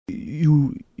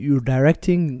you're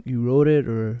directing? You wrote it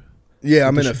or? Yeah,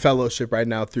 I'm in a fellowship right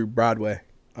now through Broadway,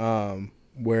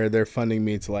 where they're funding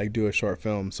me to like do a short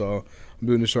film. So I'm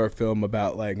doing a short film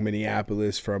about like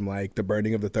Minneapolis from like the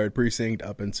burning of the 3rd Precinct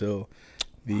up until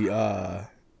the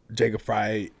Jacob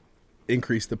Fry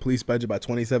increased the police budget by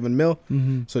 27 mil.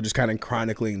 Mm-hmm. So just kind of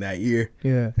chronicling that year.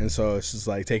 Yeah. And so it's just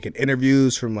like taking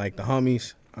interviews from like the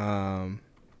homies, and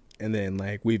then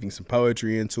like weaving some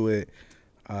poetry into it.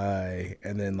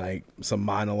 And then like some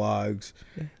monologues,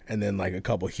 and then like a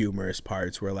couple humorous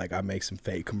parts where like I make some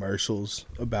fake commercials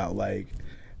about like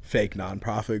fake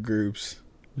nonprofit groups.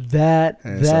 That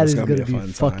is gonna be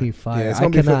fucking fire. Yeah,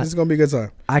 it's gonna be a good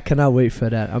time. I cannot wait for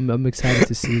that. I'm excited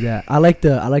to see that. I like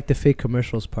the fake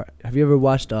commercials part. Have you ever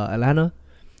watched Atlanta?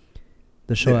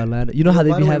 The show Atlanta. You know how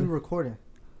they be having. Recording.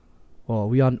 Oh,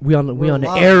 we on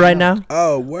the air right now.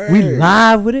 Oh, word. We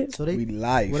live with it. So we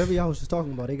live. Whatever y'all was just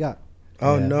talking about, they got.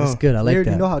 Oh no, that's good. I like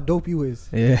that. You know how dope you is.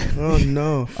 Yeah. Oh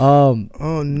no.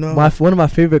 Oh no. One of my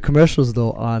favorite commercials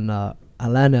though on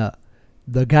Atlanta,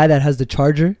 the guy that has the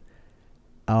Charger,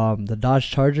 the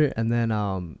Dodge Charger, and then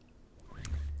You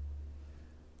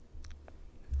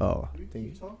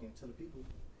talking to the people.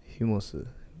 He wants to.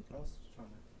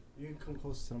 You can come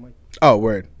closer to the mic. Oh,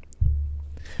 word.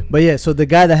 But yeah, so the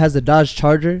guy that has the Dodge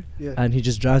Charger, yeah, and he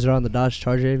just drives around the Dodge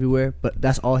Charger everywhere, but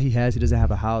that's all he has. He doesn't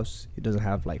have a house. He doesn't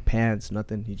have like pants,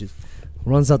 nothing. He just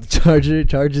runs out the Charger,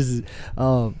 charges,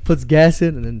 puts gas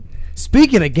in, and then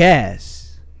speaking of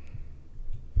gas,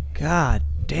 god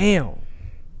damn,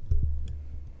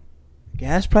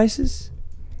 gas prices.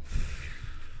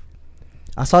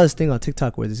 I saw this thing on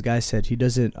TikTok where this guy said he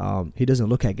doesn't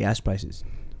look at gas prices.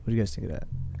 What do you guys think of that?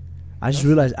 I just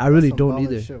realized I really don't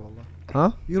either. Shit,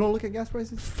 huh? You don't look at gas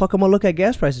prices? Fuck, I'm gonna look at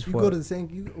gas prices you for. Go to the same.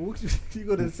 You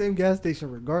go to the same gas station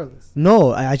regardless.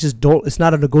 No, I just don't. It's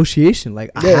not a negotiation.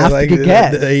 Like I have to get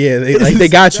gas. They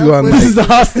got you on. This is a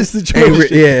hostage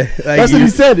situation. Yeah, that's what he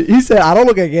said. He said I don't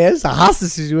look at gas. It's a hostage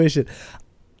situation.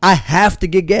 I have to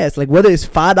get gas. Like whether it's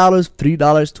 $5, $3,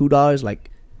 $2.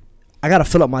 Like I gotta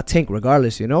fill up my tank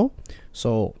regardless. You know.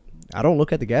 So I don't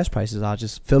look at the gas prices. I'll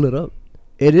just fill it up.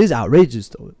 It is outrageous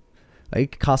though.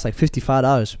 Like it costs like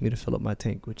 $55 for me to fill up my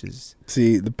tank, which is.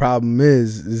 See, the problem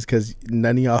is because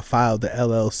none of y'all filed the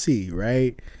LLC,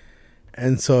 right?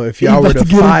 And so if y'all were to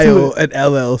file an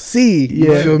LLC,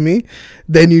 you feel me?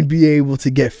 Then you'd be able to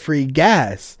get free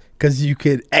gas because you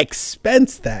could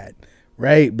expense that,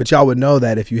 right? But y'all would know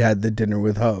that if you had the dinner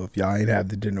with Hov. Y'all ain't have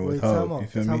the dinner with Hov. You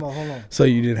feel me? Hold on. So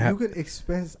you didn't have. You could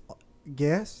expense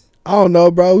gas? I don't know,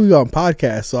 bro. We on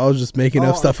podcast, so I was just making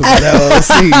up stuff about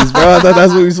LLCs, bro. I thought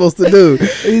that's what we supposed to do.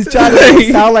 He's trying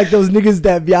to sound like those niggas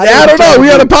that be. I don't know. We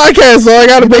on a podcast, so I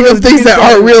got to make up things that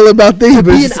aren't real about things. To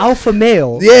be an alpha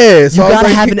male, yeah, so you gotta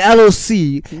have an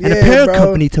LLC and a parent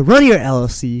company to run your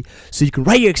LLC, so you can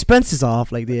write your expenses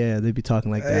off. Like, they be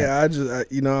talking like that.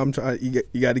 Yeah, I'm trying.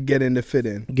 You got to get in to fit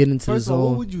in. Get into First the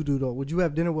zone. What would you do though? Would you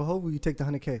have dinner with Hov? Or would you take the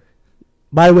 100K?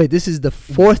 By the way, this is the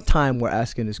 4th time we're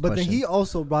asking this question. But then he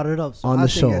also brought it up on the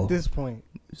show. At this point,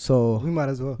 so we might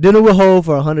as well. Dinner with Hov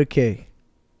for 100K.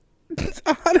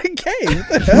 100K? What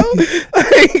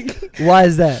the hell? Why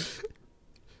is that?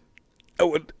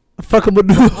 Fuck him with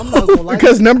I'm not gonna lie.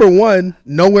 Because number one,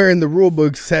 nowhere in the rule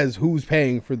book says who's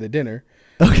paying for the dinner.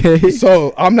 Okay.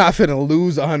 So I'm not finna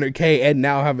lose 100K and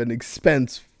now have an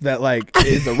expense that like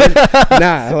is a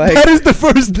nah. Like that is the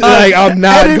first time. Like I'm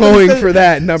not going for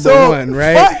that number one,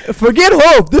 right? Forget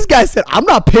Hope. This guy said I'm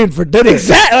not paying for dinner.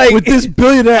 Exactly. Like, with this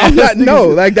billionaire. I'm not. No,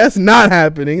 like that's not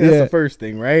happening. That's the first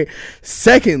thing, right?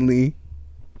 Secondly,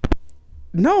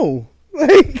 no,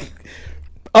 like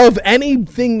of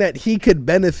anything that he could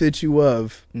benefit you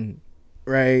of,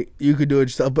 right? You could do it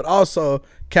yourself, but also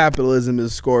capitalism is a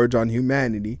scourge on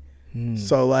humanity.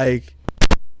 So like,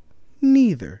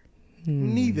 neither.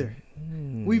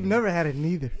 We've never had it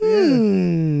neither.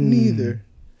 Neither.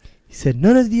 He said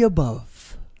none of the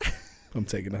above. I'm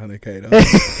taking 100K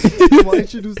though. Come on,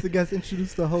 introduce the guest,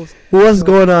 introduce the host. What's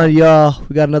going on, y'all?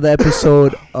 We got another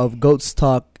episode of Goats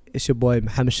Talk. It's your boy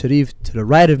Muhammad Sharif. To the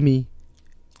right of me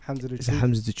is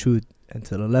Hamza the Truth, and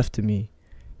to the left of me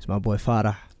is my boy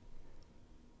Farah,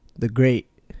 the great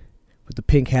with the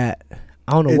pink hat.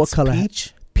 I don't know what color.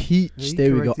 Peach. Peach.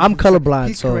 There we go. I'm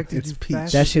colorblind, so it's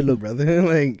peach. That shit look, brother.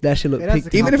 Like that shit look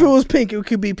pink. Even if it was pink, it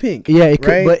could be pink. Yeah, it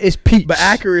could, but it's peach. But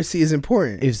accuracy is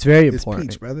important. It's very important.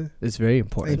 It's peach, brother. It's very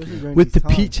important. With the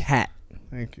peach hat.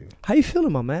 Thank you. How you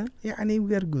feeling, my man? Yeah, I need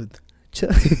we are good.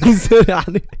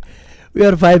 We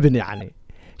are vibing, يعني.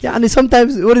 يعني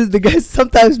sometimes what is the guys?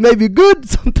 Sometimes maybe good,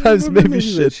 sometimes maybe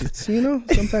shit. You know,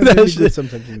 sometimes maybe good,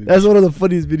 sometimes maybe. That's one of the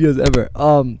funniest videos ever.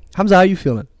 Hamza, how you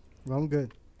feeling? Well, I'm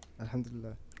good.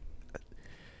 Alhamdulillah.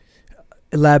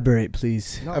 Elaborate,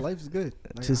 please. No, life's good.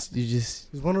 Like, Just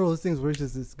it's one of those things where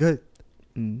it's good.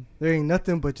 Mm. There ain't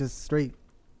nothing but just straight.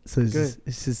 So it's Good.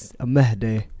 just a meh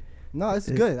day. No, it's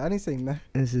It- good. I didn't say meh.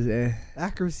 This is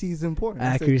Accuracy is important.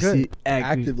 I said good. accuracy.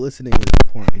 Active listening is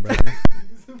important, brother.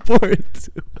 important.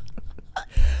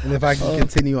 And if I can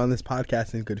continue on this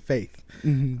podcast in good faith,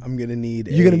 Mhm. I'm gonna need.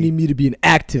 You're gonna need me to be an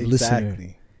active listener.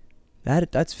 exactly,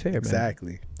 That's fair, man.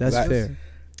 exactly. That's That- fair.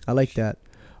 I like that.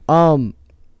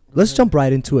 Let's jump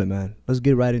right into it, man. Let's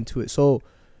get right into it. So,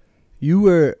 you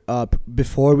were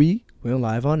before we went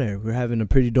live on air, we were having a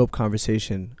pretty dope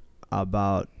conversation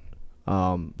about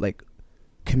like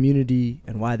community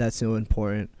and why that's so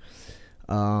important,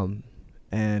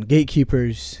 and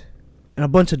gatekeepers and a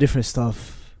bunch of different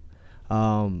stuff.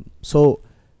 So,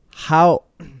 how?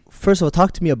 First of all,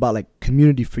 talk to me about like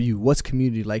community for you. What's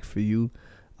community like for you?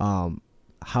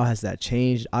 How has that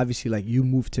changed? Obviously, like you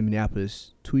moved to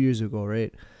Minneapolis 2 years ago,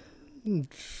 right?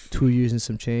 2 years and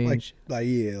some change.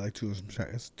 Like 2 and some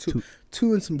change. Two.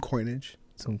 Two and some coinage.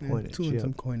 Some Yeah, coinage. 2 and yeah.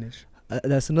 some coinage.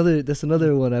 That's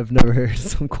another one I've never heard.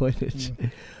 Some coinage.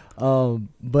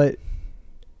 But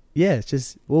yeah, it's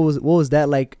just what was that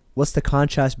like? What's the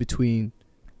contrast between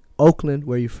Oakland,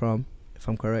 where you're from, if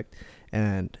I'm correct,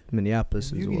 and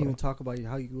Minneapolis You as can well? even talk about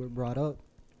how you were brought up,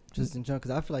 just in general,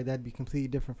 because I feel like that'd be completely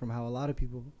different from how a lot of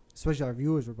people, especially our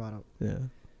viewers, were brought up. Yeah.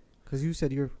 Because you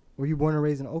said were you born and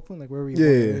raised in Oakland? Like, where were you born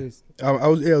and Yeah. raised? I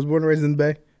was born and raised in the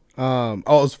Bay. I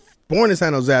was born in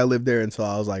San Jose. I lived there until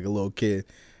I was like a little kid.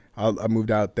 I moved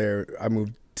out there. I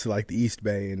moved to like the East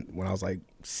Bay and when I was like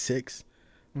 6.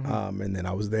 Mhm. And then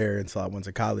I was there until I went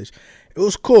to college. It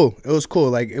was cool.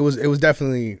 Like it was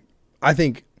definitely, I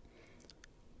think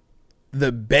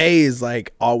the Bay is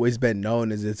like always been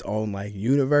known as its own like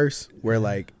universe where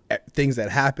like things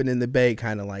that happen in the Bay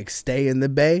kind of like stay in the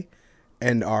Bay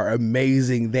and are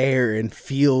amazing there and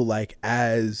feel like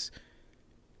as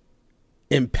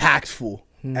impactful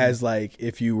as like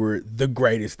if you were the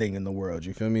greatest thing in the world.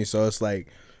 You feel me? So it's like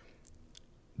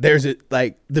there's it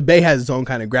like the Bay has its own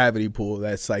kind of gravity pool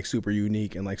that's like super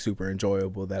unique and like super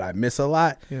enjoyable that I miss a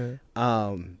lot. Yeah.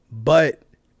 But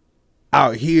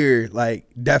out here like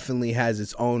definitely has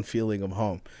its own feeling of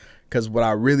home. Cause what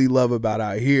I really love about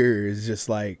out here is just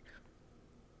like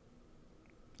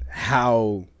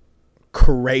how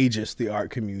courageous the art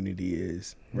community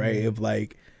is, right? If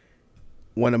like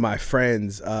one of my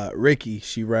friends, Ricky,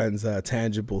 she runs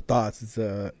Tangible Thoughts. It's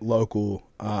a local,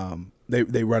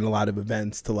 they run a lot of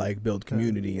events to like build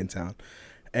community in town.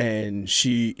 And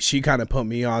she kind of put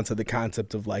me on to the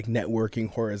concept of like networking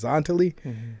horizontally,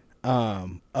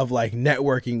 of like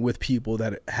networking with people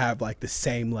that have like the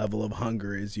same level of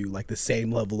hunger as you, like the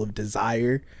same level of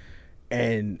desire.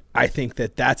 And I think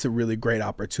that that's a really great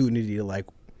opportunity to like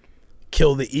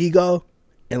kill the ego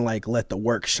and like let the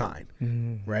work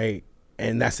shine, right?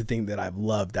 And that's the thing that I've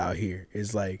loved out here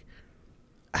is like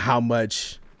how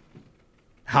much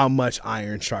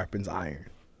iron sharpens iron.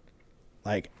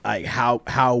 Like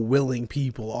how willing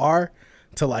people are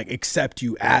to like accept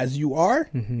you as you are.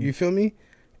 You feel me?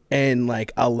 And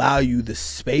like allow you the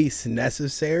space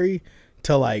necessary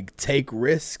to like take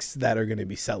risks that are going to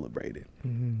be celebrated.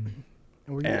 And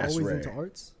were you Yeah, that's always into rare.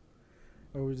 arts?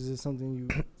 Or was this something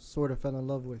you sort of fell in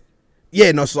love with?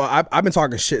 Yeah, no. So I've been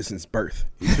talking shit since birth.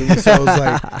 You feel me? So it was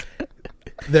like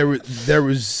there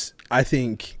was I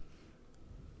think,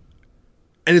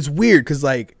 and it's weird because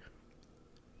like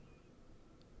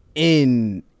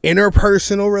in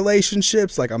interpersonal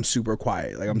relationships, like I'm super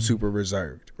quiet, like I'm super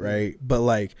reserved, right? But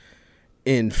like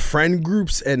in friend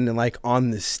groups and like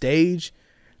on the stage,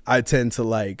 I tend to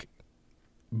like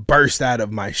burst out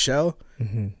of my shell,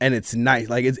 and it's nice.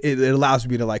 Like it allows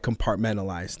me to like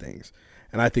compartmentalize things.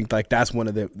 And I think like that's one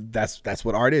of the that's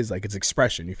what art is, like it's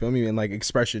expression, you feel me? And like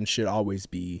expression should always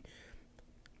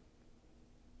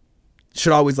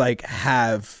like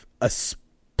have a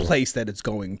place that it's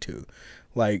going to.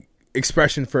 Like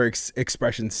expression for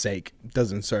expression's sake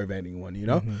doesn't serve anyone, you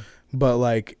know? But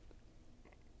like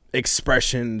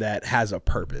expression that has a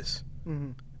purpose.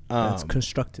 That's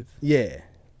constructive. Yeah,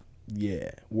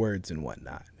 words and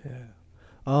whatnot.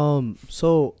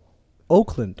 So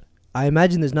Oakland, I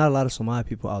imagine there's not a lot of Somali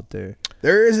people out there.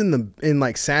 There is in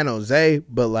like San Jose,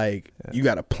 but like you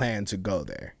got to plan to go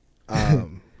there,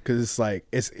 because it's like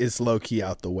it's low key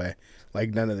out the way.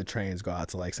 Like none of the trains go out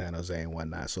to like San Jose and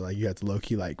whatnot, so like you have to low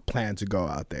key like plan to go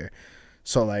out there.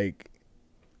 So like,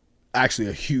 actually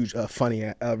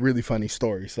a really funny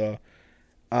story. So,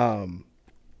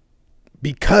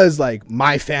 because like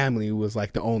my family was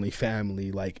like the only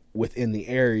family like within the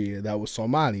area that was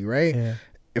Somali, right? Yeah.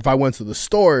 If I went to the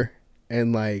store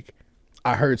and like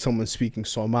I heard someone speaking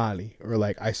Somali, or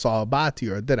like I saw a Bati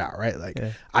or a Dira, right? Like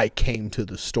I came to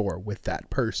the store with that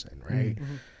person, right?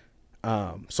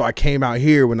 So I came out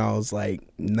here when I was like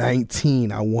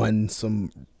 19. I won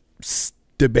some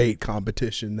debate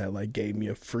competition that like gave me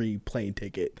a free plane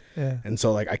ticket. And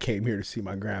so like I came here to see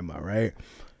my grandma, right?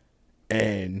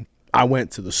 And I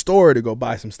went to the store to go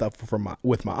buy some stuff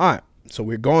with my aunt. So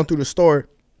we're going through the store.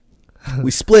 We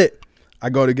split. I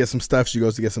go to get some stuff. She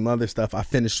goes to get some other stuff. I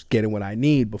finished getting what I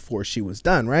need before she was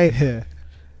done, right? Yeah.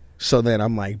 So then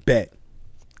I'm like, bet.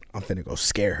 I'm finna go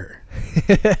scare her.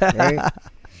 Right?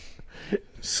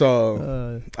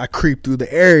 So I creep through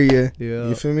the area. Yeah.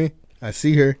 You feel me? I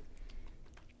see her.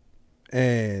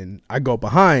 And I go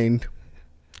behind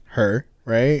her,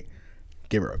 right?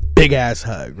 Give her a big ass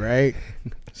hug, right?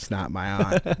 It's not my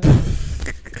aunt.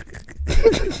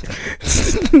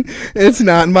 It's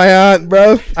not my aunt,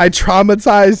 bro. I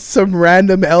traumatized some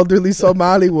random elderly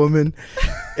Somali woman,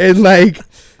 and like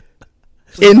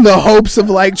in the hopes of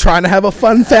like trying to have a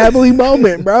fun family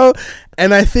moment, bro.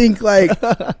 And I think like,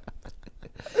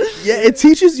 yeah, it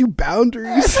teaches you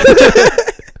boundaries.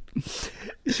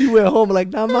 She went home like,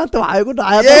 nah, man,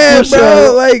 yeah,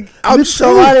 bro. Like, I'm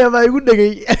sorry,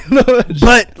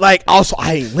 but like, also,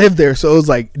 I ain't lived there, so it was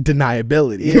like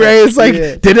deniability, right? It's like,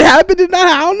 did it happen? Did not?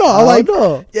 I don't know. I don't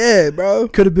know. Yeah, bro.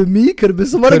 Could have been me. Could have been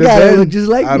some other guy that looked just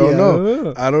like me. I don't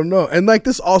know. I don't know. And like,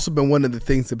 this also been one of the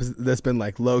things that's been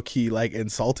like low key like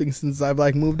insulting since I've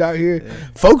like moved out here. Yeah.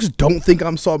 Folks don't think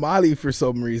I'm Somali for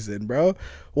some reason, bro.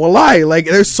 Well, like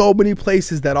there's so many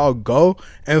places that I'll go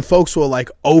and folks will like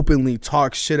openly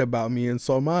talk shit about me in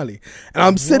Somali, and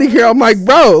I'm sitting here, I'm like,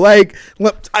 bro, like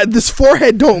this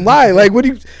forehead don't lie. Like, what do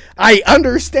you? I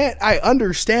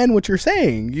understand what you're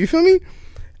saying. You feel me?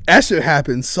 That shit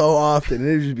happens so often.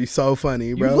 It'd just be so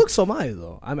funny, bro. You look Somali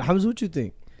though. I mean, Hamza, what you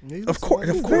think? Of course,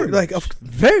 like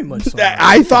very much. Somali.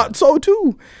 I thought so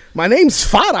too. My name's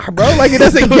Farah, bro. Like it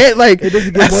doesn't get like it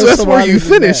doesn't get that's where you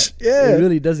finish. Yeah, it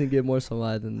really doesn't get more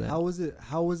Somali than that. How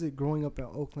was it growing up in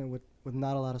Oakland with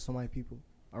not a lot of Somali people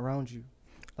around you?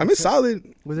 Like, I mean,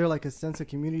 solid. Was there like a sense of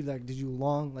community? Like, did you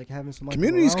long like having Somali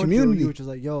community's community? You were just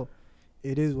like, yo,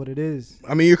 it is what it is.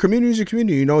 I mean, your community is your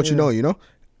community. You know what you know. You know.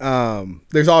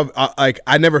 There's all like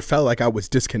I never felt like I was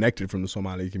disconnected from the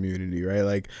Somali community, right?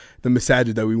 Like the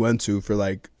masajid that we went to for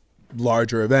like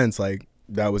larger events, like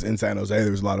that was in San Jose.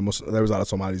 There was a lot of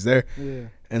Somalis there,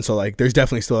 and so like there's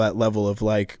definitely still that level of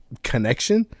like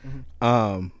connection.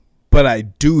 But I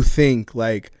do think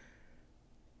like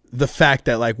the fact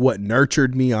that like what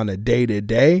nurtured me on a day to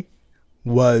day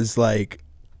was like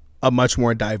a much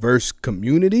more diverse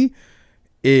community.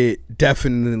 It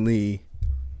definitely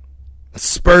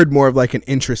spurred more of like an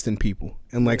interest in people,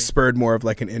 and like spurred more of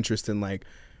like an interest in like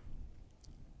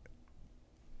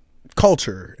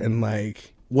culture and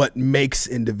like what makes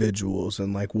individuals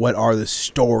and like what are the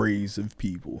stories of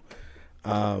people.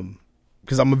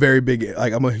 Because I'm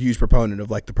a huge proponent of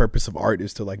like the purpose of art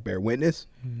is to like bear witness.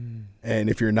 And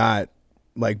if you're not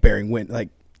like bearing witness, like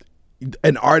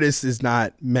an artist is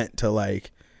not meant to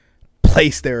like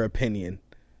place their opinion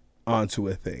onto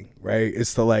a thing, right?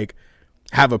 It's to like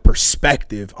have a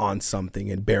perspective on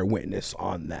something and bear witness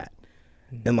on that.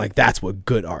 And like that's what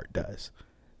good art does.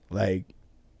 Like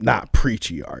not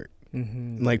preachy art.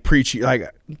 Like preachy, like,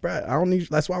 bro, I don't need.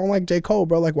 That's why I don't like J. Cole,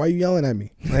 bro. Like, why are you yelling at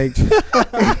me? Like,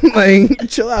 like,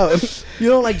 chill out. You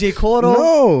don't like J. Cole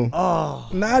though? No,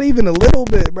 not even a little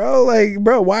bit, bro. Like,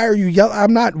 bro, why are you yelling?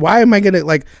 I'm not. Why am I gonna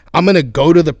like? I'm gonna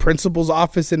go to the principal's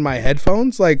office in my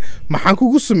headphones. Like,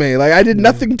 Mahankugusume. Like, I did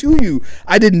nothing to you.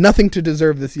 I did nothing to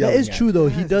deserve this yelling. That is true though.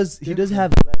 He does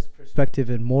have less perspective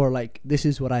and more like, this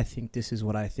is what I think. This is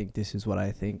what I think. This is what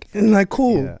I think. And like,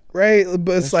 cool, right?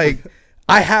 But it's like.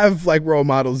 I have like role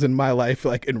models in my life,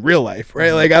 like in real life,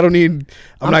 right? Like I don't need.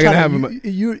 I'm not gonna have them.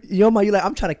 You like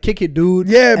I'm trying to kick it, dude.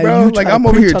 Yeah, bro. Like I'm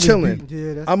over here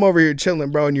chilling. I'm over here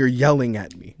chilling, bro, and you're yelling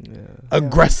at me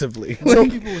aggressively. Some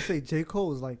people would say J.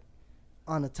 Cole is like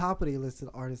on the top of their list of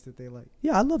artists that they like.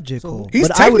 Yeah, I love J. Cole. He's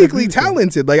technically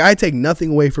talented. Like I take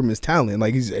nothing away from his talent.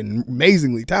 Like he's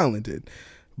amazingly talented.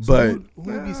 But who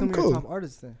would be some of your top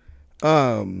artists then?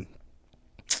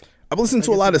 I've listened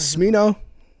to a lot of Smino.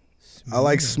 I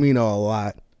like Smino a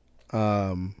lot.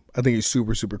 I think he's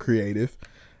super, super creative.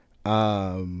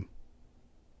 I've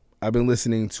been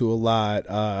listening to a lot.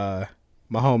 My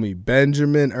homie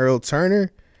Benjamin Earl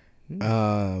Turner.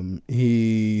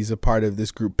 He's a part of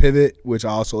this group Pivot, which I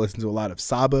also listen to a lot of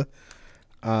Saba.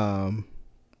 And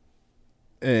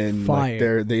like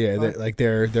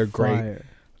they're great.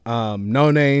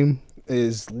 No Name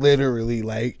is literally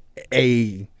like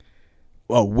a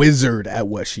a wizard at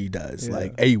what she does. Yeah.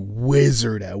 Like a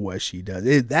wizard at what she does.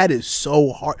 That is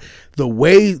so hard. The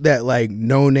way that like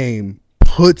No Name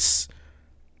puts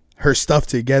her stuff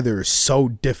together is so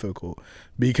difficult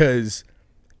because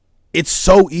it's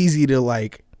so easy to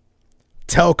like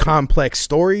tell complex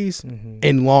stories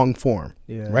in long form,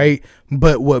 right?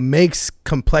 But what makes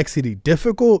complexity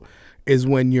difficult is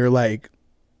when you're like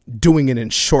doing it in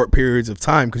short periods of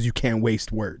time because you can't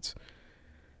waste words.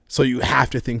 So you have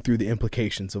to think through the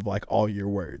implications of like all your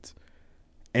words.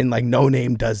 And like No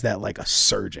Name does that like a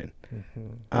surgeon.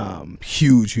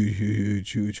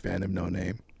 Huge fan of No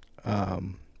Name.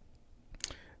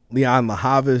 Leon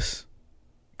LaHavis,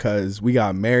 because we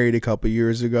got married a couple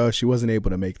years ago. She wasn't able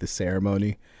to make the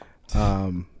ceremony.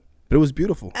 But it was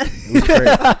beautiful. It was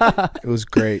great. It was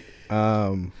great.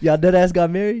 Y'all dead ass got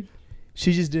married?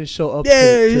 She just didn't show up.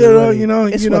 Yeah, to the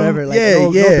wedding. It's whatever. Like,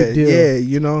 no big deal. Yeah,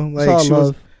 you know, like all she was,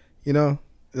 love. you know,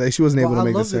 like she wasn't able to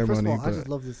make the First of ceremony. all, I just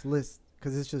love this list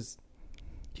because it's just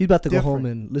He's about to go different. home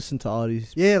and listen to all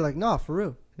these. yeah, like nah, for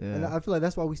real. Yeah. And I feel like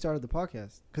that's why we started the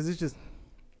podcast because it's just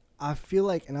I feel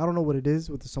like, and I don't know what it is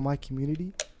with the Somali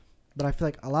community, but I feel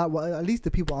like well, at least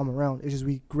the people I'm around, it's just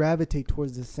we gravitate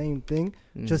towards the same thing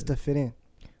just to fit in.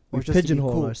 We just to be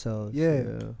pigeonhole cool. ourselves.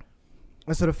 Yeah.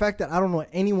 And so the fact that I don't know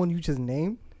anyone you just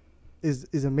named is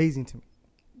amazing to me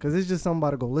because it's just something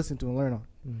about to go listen to and learn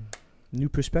on. New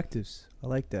perspectives. I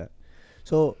like that.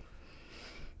 So,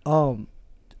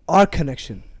 our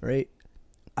connection, right?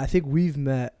 I think we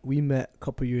met a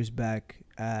couple years back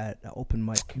at an open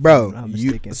mic. if Bro, I'm not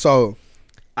mistaken. so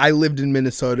I lived in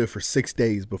Minnesota for 6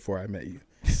 days before I met you.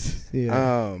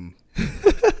 Yeah.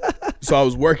 So I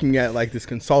was working at like this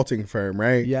consulting firm,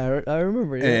 right? Yeah, I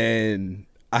remember. Yeah. And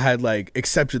I had like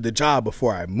accepted the job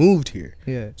before I moved here.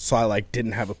 Yeah. So I like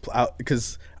didn't have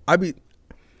because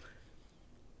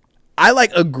I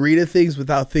like agree to things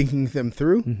without thinking them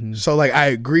through. So like I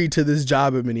agreed to this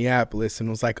job in Minneapolis and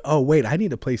was like, oh wait, I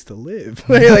need a place to live.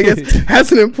 Like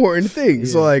that's an important thing.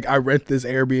 So like I rent this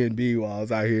Airbnb while I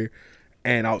was out here,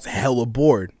 and I was hella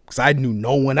bored because I knew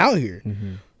no one out here.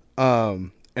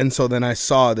 And so then I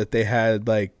saw that they had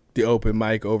like the open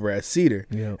mic over at Cedar,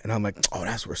 and I'm like, oh,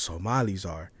 that's where Somalis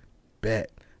are. Bet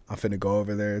I'm finna go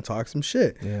over there and talk some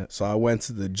shit. Yeah. So I went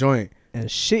to the joint. And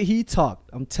shit he talked.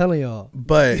 I'm telling y'all.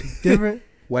 But Different.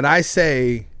 when I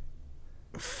say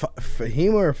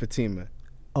Fahima or Fatima?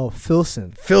 Oh,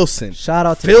 Filson. Filson. Shout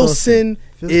out to Filson.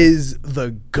 Filson. Is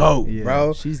the GOAT, Yeah,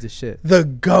 bro. she's the shit. The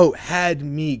GOAT had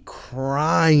me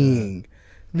crying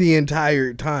the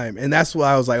entire time. And that's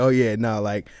why I was like, oh yeah, no,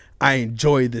 like I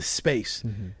enjoy this space.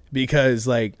 Because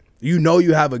like, you know,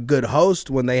 you have a good host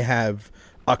when they have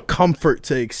a comfort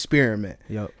to experiment.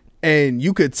 Yep. And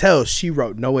you could tell she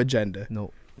wrote no agenda.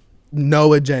 Nope.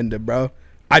 No agenda, bro.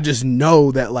 I just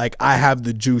know that like I have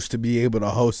the juice to be able to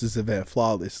host this event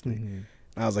flawlessly. And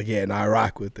I was like, yeah, and I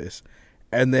rock with this.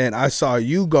 And then I saw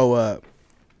you go up,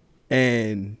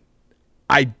 and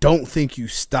I don't think you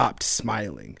stopped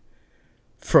smiling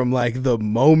from like the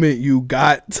moment you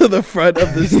got to the front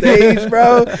of the stage,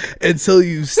 bro, until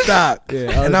you stopped.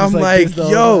 Yeah, and I'm like, this the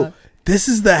whole yo, time. this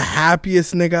is the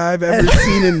happiest nigga I've ever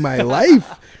seen in my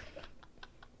life.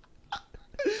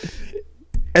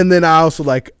 And then I also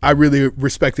like, I really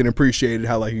respected and appreciated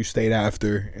how like you stayed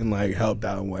after and like helped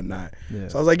out and whatnot. Yeah.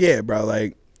 So I was like, yeah, bro,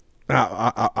 like,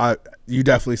 you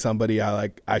definitely somebody I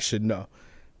should know.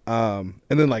 And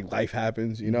then like life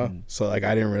happens, you know. So like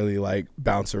I didn't really like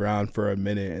bounce around for a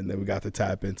minute, and then we got to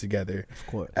tap in together. Of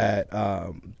course. At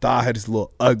Thaw had his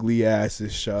little ugly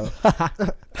ass's show. He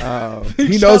Shout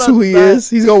knows out who to he Thaw. is.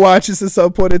 He's gonna watch this at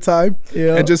some point in time.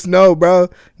 Yeah. And just know, bro.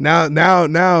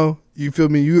 Now, you feel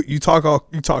me? You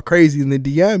talk crazy in the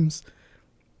DMs,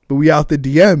 but we out the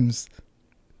DMs.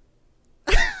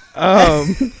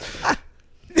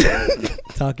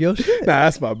 Talk your shit. Nah,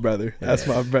 that's my brother. That's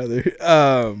my brother.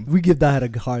 We give that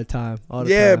a hard time all the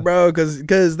Yeah, time. bro,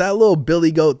 because that little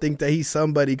Billy Goat think that he's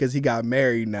somebody because he got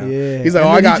married now. Yeah. He's like,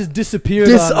 And oh, then I he got just disappeared.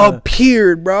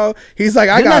 disappeared, bro. He's like,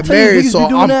 I Didn't I got tell you married, niggas so be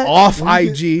doing I'm that? off When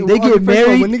IG. you They get first of all,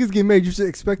 married. when niggas get married, you should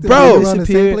expect them Bro, to be around the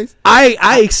same disappear. place.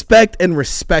 I expect and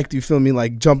respect, you feel me,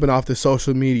 like jumping off the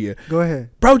social media. Go ahead.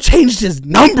 Bro changed his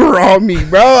number on me,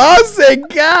 bro. I was like,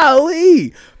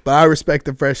 golly. But I respect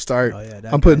the fresh start. Oh, yeah,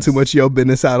 that I'm putting guy's- too much yo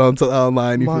business out onto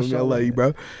online. You feel me? I Mashallah. love you,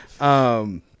 bro.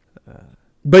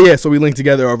 But yeah, so we linked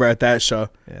together over at that show.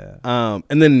 Yeah.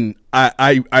 And then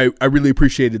I really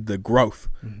appreciated the growth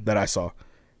that I saw,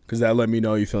 because that let me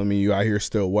know, you feel me, you out here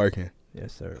still working.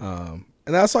 Yes, sir.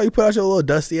 And I saw you put out your little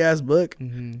dusty ass book.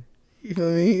 You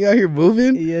feel me? You out here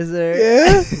moving? Yes, sir.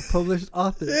 Yeah. Published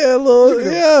author. Yeah,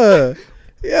 little,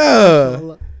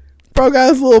 yeah. Bro got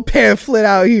his little pamphlet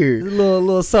out here.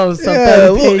 little something, Yeah,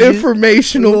 a little pages,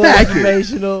 informational little packet.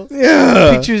 informational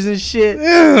Yeah. pictures and shit.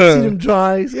 Yeah. See them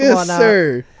drawings. Come Yes, on now.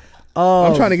 sir.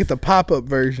 I'm Um, trying to get the pop-up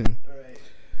version.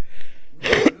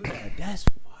 That's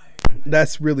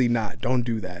That's really not. Don't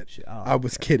do that. I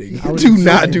was kidding. I was Do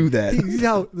not joking. do that. You see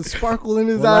how the sparkle in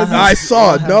his Well, eyes? I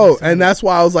saw it. I No, haven't seen and it. that's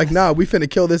why I was like, nah, we finna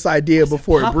kill this idea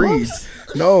before it pop-ups? breeds.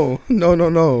 No.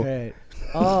 right.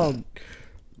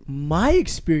 My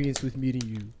experience with meeting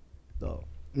you, though.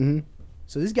 Mm-hmm.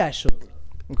 So this guy showed up.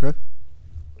 Okay.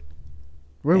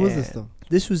 Where was this And though?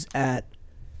 This was at,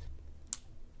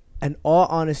 in all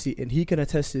honesty, and he can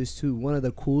attest to this too, one of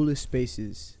the coolest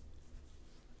spaces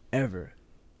ever.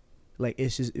 Like it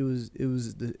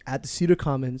was at the Cedar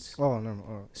Commons. Oh no.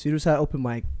 Oh. Cedar Side open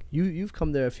mic. You've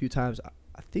come there a few times.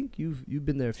 I think you've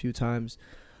been there a few times.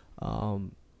 I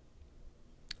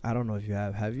don't know if you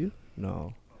have. Have you?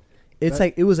 No. It's That-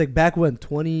 like it was like back when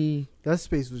 20. That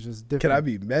space was just different. Can I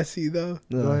be messy though?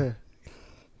 Go ahead.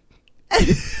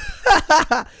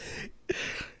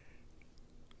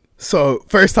 So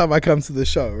first time I come to the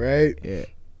show, right? Yeah.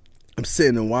 I'm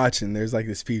sitting and watching. There's like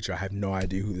this feature. I have no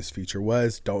idea who this feature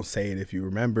was. Don't say it if you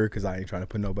remember, because I ain't trying to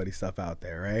put nobody's stuff out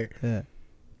there, right? Yeah.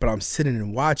 But I'm sitting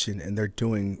and watching, and they're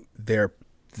doing their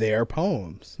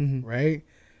poems, Mhm. right?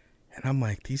 And I'm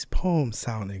like, these poems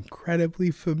sound incredibly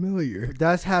familiar.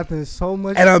 That's happened so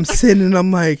much. And I'm sitting and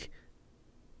I'm like,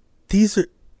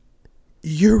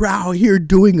 you're out here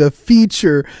doing a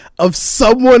feature of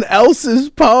someone else's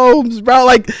poems, bro.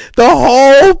 Like the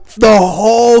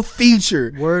whole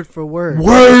feature. Word for word.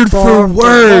 Word Bar for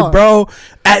word, bar. bro.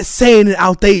 At saying it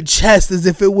out their chest as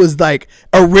if it was like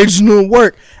original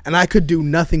work. And I could do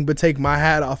nothing but take my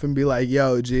hat off and be like,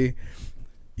 yo, G,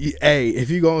 hey, if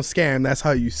you gonna scam, that's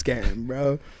how you scam,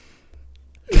 bro.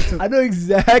 I know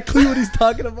exactly what he's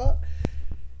talking about.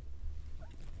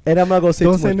 And I'm not gonna say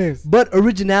Don't too say much. names. But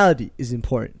originality is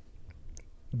important.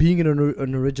 Being an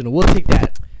original. We'll take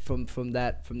that from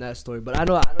that story. But I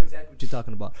know exactly what you're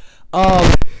talking about.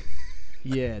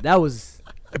 Yeah, that was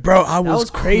Bro, I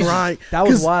was crazy. crying. That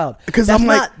was wild. Because That's I'm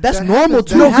like, that's That normal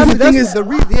happens- too. No, that 'cause happens- the thing that's is- the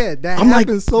reason. Yeah, that I'm like,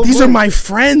 happens so these much. are my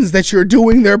friends that you're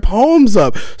doing their poems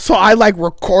up. So I like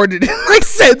recorded it and like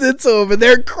sent it to them, and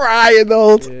they're crying the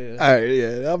whole time. Yeah. All right,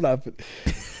 yeah, I'm not.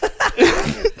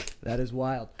 That is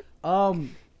wild.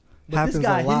 But Happens this a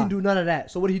guy, he lot. didn't do none of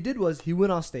that. So what he did was he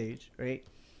went on stage, right?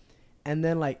 And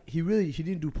then like he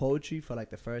didn't do poetry for like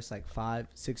the first like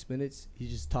 5-6 minutes. He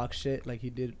just talked shit like he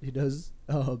does.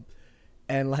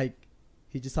 And like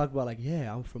he just talked about like,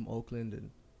 yeah, I'm from Oakland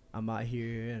and I'm out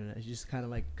here, and it's just kind of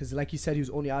like, cause like he said, he was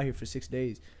only out here for 6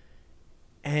 days.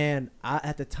 And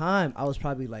at the time I was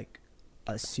probably like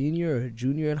a senior or a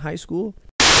junior in high school.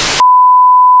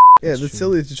 Yeah, That's it's true.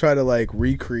 silly to try to like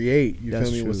recreate. You That's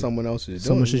feel me? What true. someone else is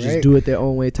Someone doing. should right? just do it their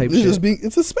own way type It's shit. just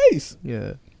it's a space.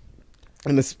 Yeah.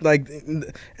 And it's like,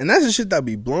 and that's the shit that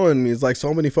be blowing me. It's like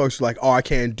so many folks are like, oh, I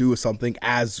can't do something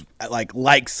as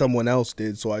like someone else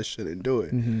did, so I shouldn't do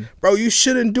it. Mm-hmm. Bro, you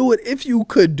shouldn't do it if you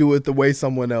could do it the way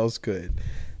someone else could.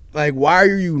 Like, why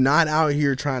are you not out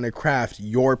here trying to craft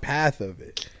your path of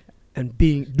it? And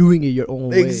doing it your own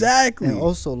way. Exactly. And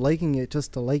also liking it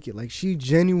just to like it. Like she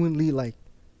genuinely like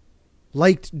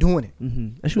liked doing it.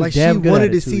 Mm-hmm. Like she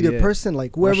wanted to see the person,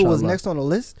 like whoever was Mashallah. next on the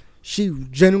list. She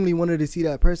genuinely wanted to see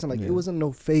that person. Like Yeah. it wasn't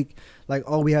no fake. Like,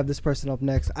 oh, we have this person up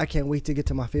next. I can't wait to get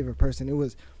to my favorite person. It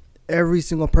was every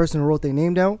single person who wrote their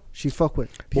name down. She fuck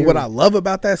with. But what I period. love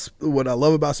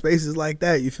about spaces like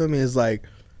that, you feel me, is like,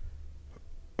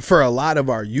 for a lot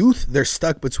of our youth, they're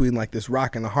stuck between like this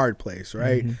rock and a hard place,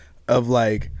 right? Mm-hmm. Of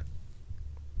like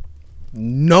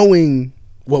knowing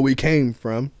what we came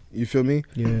from, you feel me?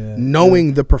 Yeah.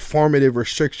 Knowing the performative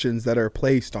restrictions that are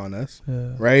placed on us,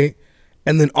 Yeah. right?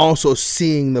 And then also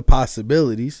seeing the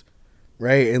possibilities,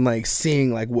 right? And like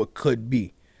seeing like what could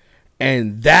be.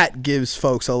 And that gives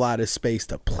folks a lot of space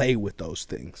to play with those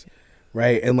things,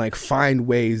 right? And like find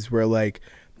ways where like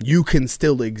you can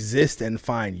still exist and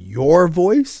find your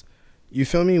voice, you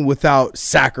feel me, without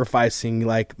sacrificing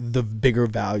like the bigger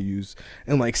values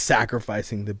and like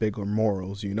sacrificing the bigger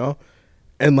morals, you know?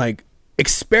 And like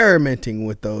experimenting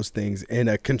with those things in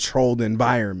a controlled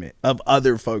environment of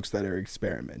other folks that are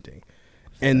experimenting.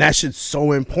 And that shit's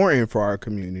so important for our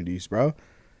communities, bro.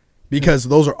 Because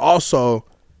those are also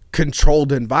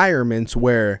controlled environments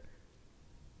where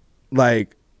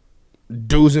like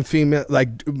dudes and female,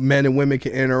 like men and women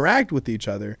can interact with each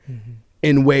other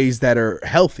in ways that are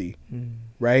healthy,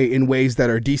 right? In ways that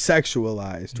are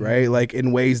desexualized, right? Like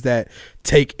in ways that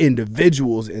take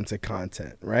individuals into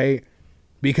content, right?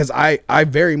 Because I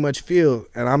very much feel,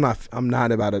 and I'm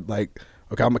not about it like,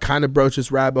 Okay, I'm gonna kind of broach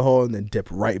this rabbit hole and then dip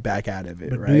right back out of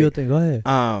it. But right? do your thing. Go ahead.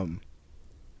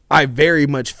 I very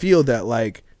much feel that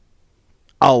like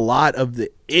a lot of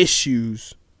the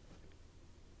issues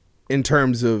in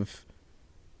terms of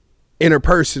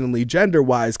interpersonally, gender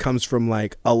wise, comes from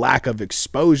like a lack of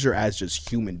exposure as just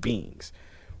human beings,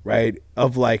 right?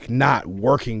 Of like not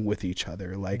working with each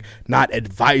other, like not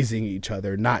advising each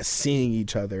other, not seeing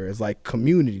each other as like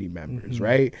community members,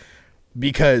 right?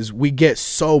 Because we get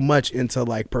so much into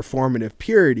like performative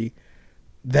purity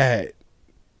that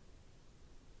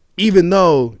even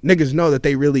though niggas know that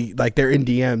they really like they're in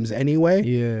DMs anyway,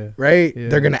 Yeah. right? Yeah.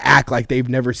 They're gonna act like they've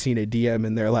never seen a DM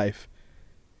in their life,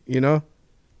 you know?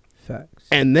 Facts.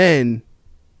 And then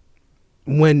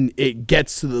when it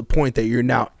gets to the point that you're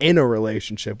now in a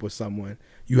relationship with someone,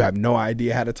 you have no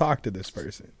idea how to talk to this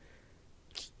person.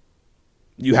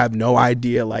 You have no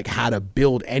idea like how to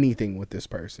build anything with this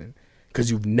person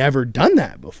because you've never done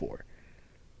that before.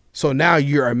 So now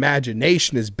your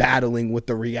imagination is battling with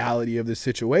the reality of the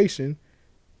situation,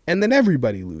 and then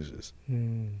everybody loses.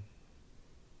 Wow.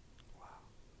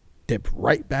 Dip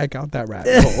right back out that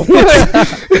rabbit hole.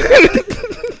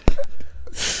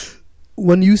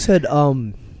 When you said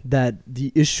that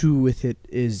the issue with it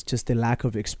is just the lack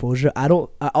of exposure, I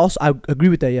agree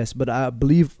with that, yes, but I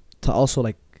believe to also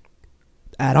like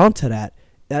add on to that,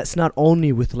 that's not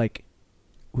only with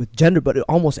gender, but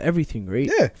almost everything, right?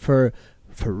 Yeah.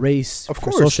 For race, of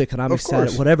for course, socioeconomic of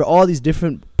status, course. whatever, all these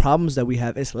different problems that we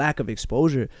have, it's lack of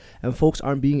exposure, and folks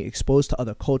aren't being exposed to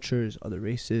other cultures, other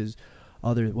races,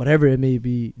 other whatever it may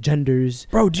be, genders.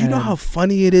 Bro, do you know how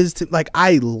funny it is to like?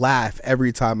 I laugh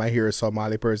every time I hear a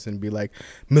Somali person be like,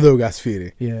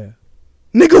 "Midogasfiri." Yeah.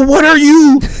 Nigga, what are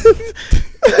you?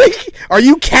 Like, are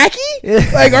you khaki?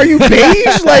 Like, are you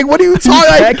beige? Like, what are you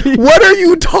talking? Like, what are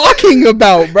you talking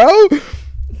about, bro?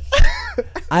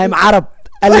 I am Arab.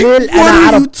 Like, what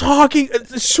are you talking?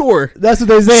 Sure, that's what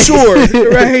they say. Sure,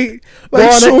 right?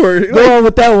 Like, sure. Go on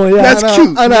with that one. Yeah, that's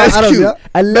cute. That's cute.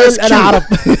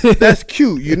 That's cute. That's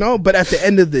cute, you know. But at the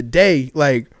end of the day,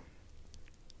 like,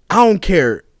 I don't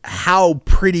care how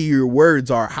pretty your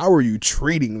words are. How are you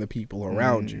treating the people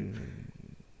around you?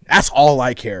 That's all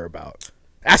I care about.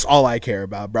 That's all I care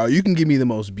about, bro. You can give me the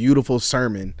most beautiful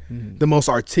sermon, the most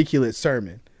articulate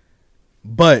sermon,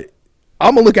 but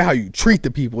I'm gonna look at how you treat the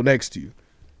people next to you.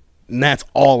 And that's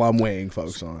all I'm weighing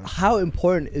folks on. How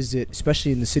important is it,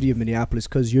 especially in the city of Minneapolis,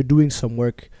 because you're doing some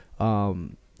work,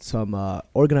 some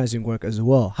organizing work as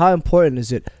well. How important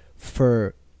is it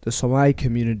for the Somali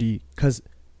community? Because,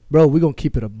 bro, we're going to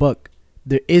keep it a buck.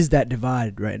 There is that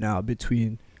divide right now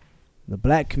between the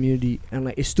black community, and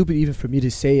like it's stupid even for me to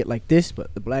say it like this,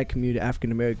 but the black community,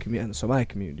 African American community, and the Somali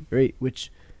community, right? Which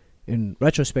in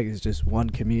retrospect is just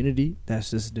one community that's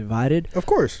just divided. Of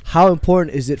course. How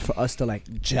important is it for us to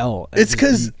like gel? It's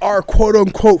because our quote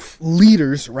unquote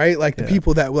leaders, right? Like the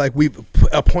people that like we've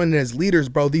appointed as leaders,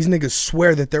 bro. These niggas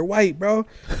swear that they're white, bro.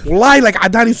 Lie like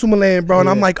Adani Sumalan, bro.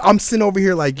 And I'm sitting over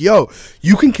here like, yo,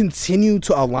 you can continue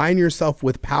to align yourself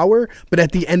with power, but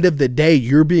at the end of the day,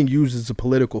 you're being used as a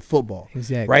political football.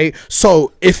 Exactly. Right?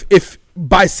 So if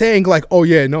by saying like, oh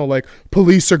yeah, no, like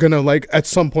police are gonna like at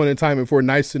some point in time, if we're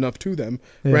nice enough to them,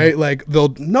 right? Like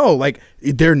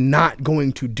they're not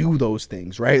going to do those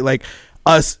things, right? Like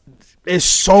us, it's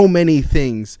so many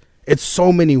things. It's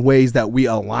so many ways that we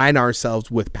align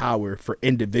ourselves with power for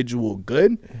individual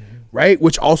good, right?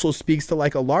 Which also speaks to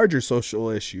like a larger social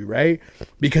issue, right?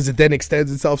 Because it then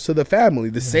extends itself to the family.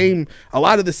 A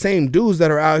lot of the same dudes that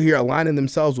are out here aligning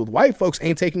themselves with white folks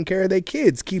ain't taking care of their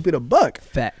kids. Keep it a buck.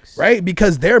 Facts. Right?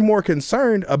 Because they're more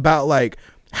concerned about like,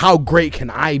 how great can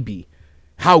I be?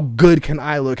 How good can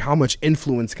I look? How much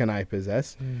influence can I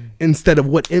possess? Instead of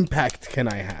what impact can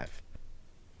I have?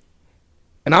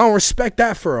 And I don't respect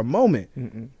that for a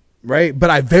moment. Right? But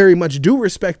I very much do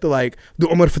respect the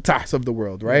Omar Fattahs of the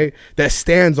world, right? That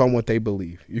stands on what they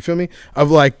believe. You feel me? Of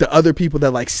like the other people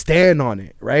that like stand on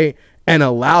it, right? And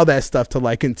allow that stuff to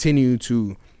like continue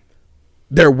to,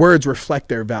 their words reflect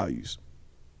their values.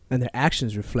 And their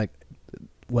actions reflect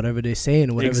whatever they're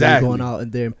saying, whatever they're going out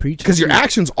and they're preaching. Because your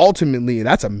actions ultimately,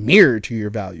 that's a mirror to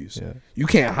your values. Yeah. You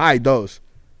can't hide those.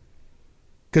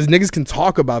 Because niggas can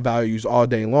talk about values all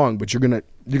day long, but you're gonna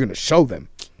show them.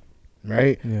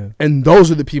 Right? Yeah. And those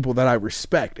are the people that I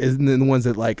respect, and then the ones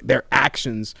that like their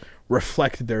actions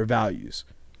reflect their values.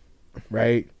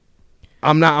 Right?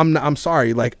 I'm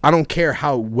sorry, like I don't care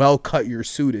how well cut your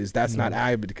suit is. That's not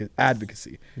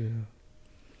advocacy. Yeah.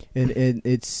 And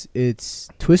it's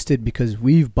twisted because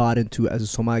we've bought into, as a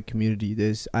Somali community,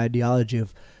 this ideology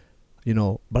of,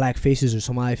 black faces or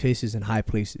Somali faces in high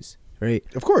places, right?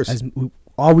 Of course. As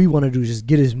all we want to do is just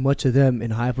get as much of them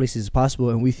in high places as possible,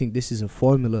 and we think this is a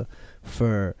formula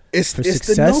for it's the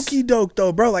success. Noki doke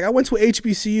though, bro. Like I went to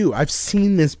HBCU. I've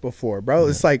seen this before, bro.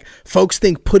 It's like folks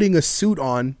think putting a suit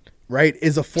on, right,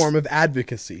 is a form of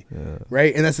advocacy,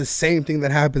 right? And that's the same thing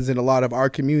that happens in a lot of our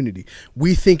community.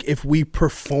 We think if we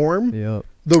perform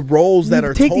the roles that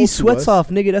are take told these sweats to us, off,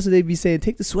 nigga. That's what they be saying.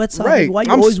 Take the sweats off. Right. Why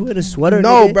you I'm always wearing a sweater?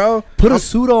 No, nigga? bro. Put a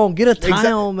suit on. Get a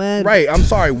tie on, man. Right. I'm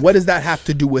sorry. What does that have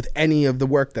to do with any of the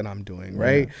work that I'm doing?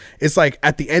 Right. It's like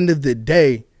at the end of the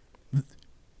day,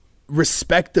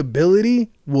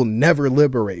 respectability will never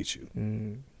liberate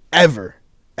you. Ever.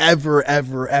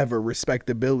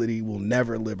 Respectability will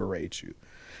never liberate you.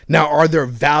 Now, are there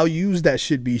values that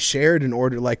should be shared in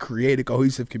order to like create a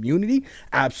cohesive community?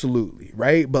 Absolutely.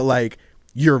 Right. But like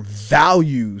your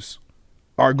values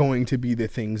are going to be the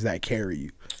things that carry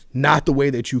you, not the way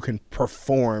that you can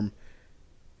perform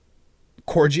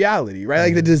cordiality. Right.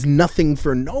 Like that does nothing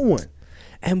for no one.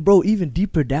 And bro, even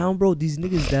deeper down, bro, these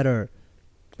niggas that are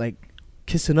like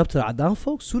kissing up to the Adan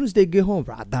folks, soon as they get home,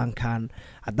 bro, Adan Khan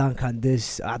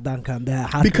this, Adan Khan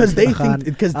that. Because they think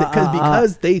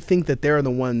because they think that they're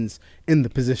the ones in the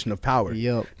position of power.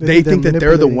 Yep. They think that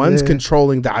they're the ones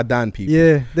controlling the Adan people.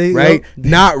 Yeah. Right?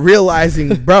 Not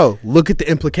realizing, bro, look at the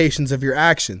implications of your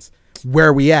actions.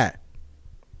 Where we at?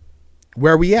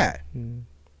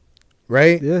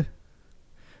 Right? Yeah.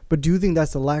 But do you think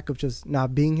that's a lack of just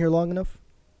not being here long enough?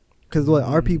 Because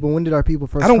our people, when did our people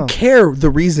first I don't come? care the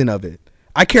reason of it.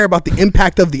 I care about the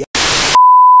impact of the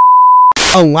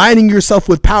aligning yourself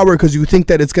with power because you think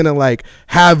that it's going to like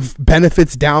have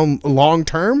benefits down long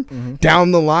term,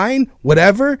 down the line,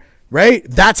 whatever, right?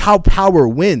 That's how power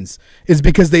wins, is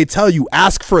because they tell you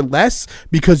ask for less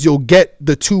because you'll get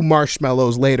the 2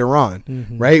 marshmallows later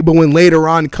on, right? But when later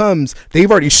on comes,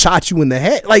 they've already shot you in the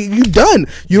head. Like you done.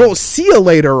 You don't see a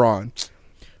later on.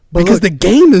 But because look, the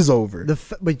game is over.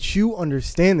 But you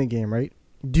understand the game, right?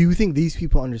 Do you think these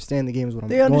people understand the game? Is what I'm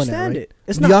They going understand at, right? it.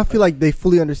 It's Do not. y'all feel like they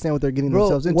fully understand what they're getting Bro,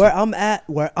 themselves into? where I'm at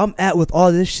with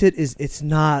all this shit is it's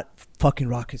not fucking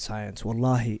rocket science.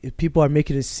 Wallahi, if people are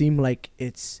making it seem like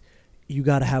it's you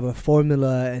gotta have a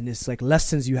formula and it's like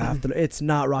lessons you have to. It's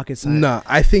not rocket science. No,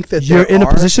 I think that You're in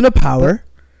a position of power.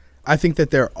 I think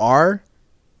that there are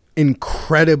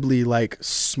incredibly like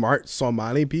smart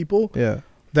Somali people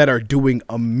that are doing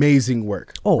amazing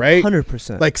work. Oh, right?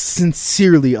 100%. Like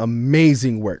sincerely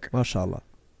amazing work. Mashallah.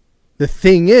 The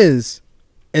thing is,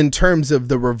 in terms of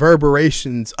the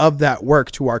reverberations of that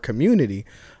work to our community,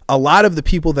 a lot of the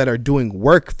people that are doing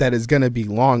work that is going to be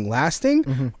long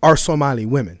lasting are Somali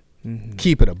women.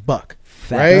 Keep it a buck.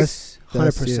 Facts.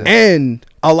 Right? 100%. And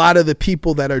a lot of the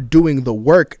people that are doing the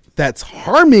work that's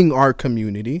harming our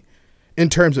community in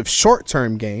terms of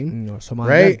short-term gain,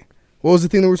 right? What was the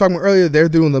thing that we were talking about earlier? They're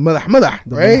doing the madah,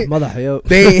 right?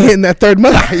 They ain't hitting that third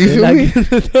madah, you feel me?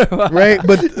 Right?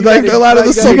 But like a lot of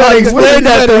the Somali explain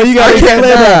that though. You gotta explain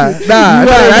that. Nah,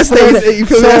 that stays. You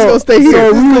feel me? That's gonna stay here.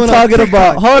 So we were talking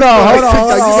about. Hold on. You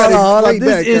gotta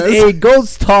This is a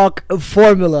Ghost Talk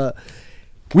formula.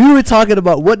 We were talking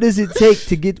about what does it take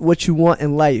to get what you want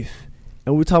in life,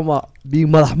 and we're talking about being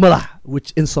madah,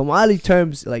 which in Somali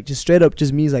terms, like just straight up,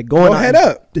 just means like going head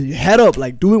up,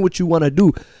 like doing what you want to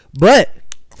do. But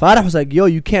Farah was like, yo,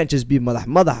 you can't just be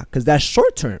madah because that's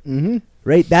short term,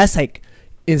 right? That's like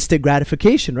instant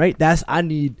gratification, right? That's I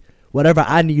need whatever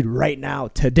I need right now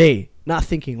today, not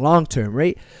thinking long term,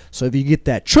 right? So if you get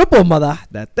that triple madah,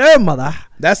 that third madah,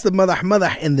 that's the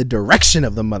madah in the direction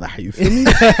of the madah. You feel me?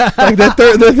 Like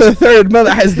the third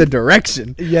madah has the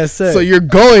direction. Yes, sir. So you're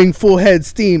going full head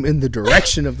steam in the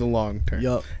direction of the long term.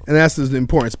 Yup. And that's the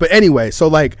importance. But anyway, so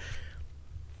like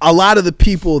a lot of the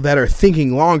people that are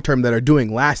thinking long term, that are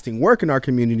doing lasting work in our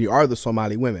community, are the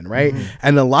Somali women, right?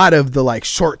 And a lot of the like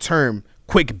short term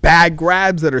quick bag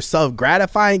grabs that are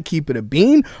self-gratifying, keep it a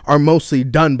bean, are mostly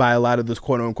done by a lot of those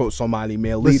quote-unquote Somali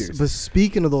male leaders. But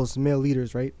speaking of those male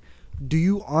leaders, right, do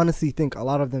you honestly think a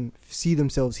lot of them see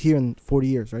themselves here in 40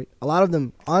 years, right? A lot of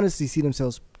them honestly see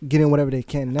themselves getting whatever they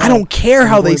can now. I don't care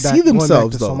how they see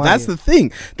themselves, though. That's the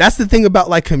thing. That's the thing about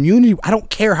like community. I don't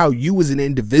care how you as an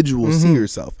individual see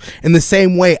yourself. In the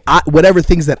same way, whatever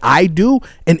things that I do,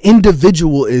 an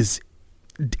individual is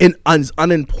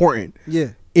unimportant. Yeah.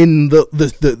 In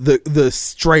the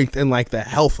strength and like the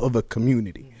health of a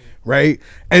community, right?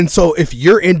 And so if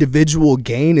your individual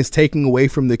gain is taking away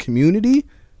from the community,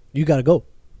 you gotta go.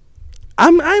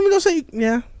 I'm gonna say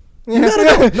yeah. You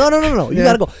gotta go. No. You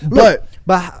gotta go. Look,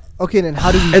 but okay, then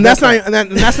how do we? And that's not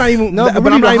even. No,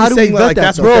 but I'm not even saying like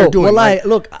that's what they're doing. Well, like,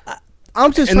 look,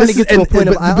 I'm just And trying to this get is- to a point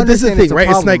of. I but this is the understand thing, it's a right?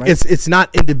 problem, It's like right? it's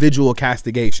not individual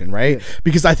castigation, right?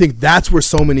 Because I think that's where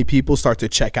so many people start to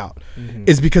check out,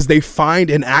 is because they find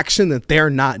an action that they're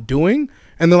not doing,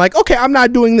 and they're like, okay, I'm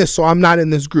not doing this, so I'm not in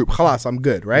this group. Khalas, I'm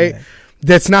good, right? Yeah.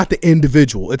 That's not the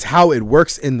individual. It's how it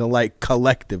works in the like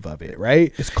collective of it,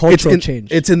 right? It's cultural in,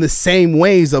 change. It's in the same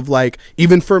ways of like,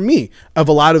 even for me, of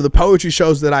a lot of the poetry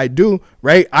shows that I do,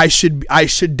 right? I should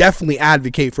definitely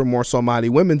advocate for more Somali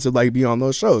women to like be on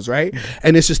those shows, right?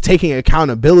 And it's just taking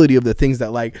accountability of the things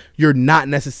that like you're not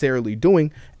necessarily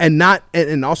doing, and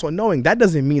also knowing that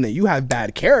doesn't mean that you have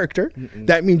bad character.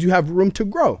 That means you have room to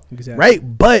grow, Exactly.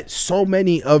 right? But so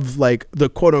many of like the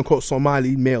quote unquote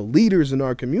Somali male leaders in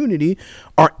our community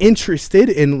are interested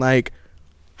in like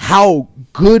how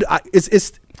good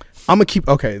it's. I'm gonna keep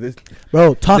this.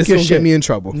 Bro, talk This your gonna shit. get me in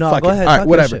trouble. No, Fuck go it. ahead. All talk right, your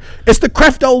whatever. shit. It's the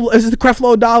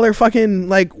Creflo Dollar fucking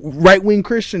like right wing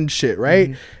Christian shit,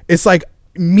 right? It's like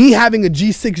me having a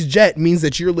G6 jet means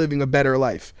that you're living a better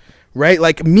life, right?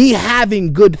 Like me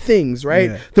having good things,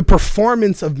 right? Yeah. The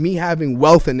performance of me having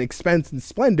wealth and expense and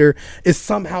splendor is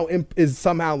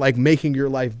somehow like making your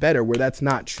life better, where that's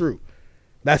not true.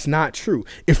 That's not true.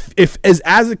 If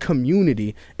as a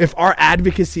community, if our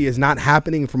advocacy is not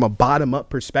happening from a bottom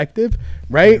up perspective,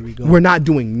 right? There we go. We're not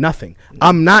doing nothing.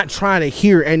 I'm not trying to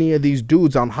hear any of these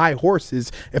dudes on high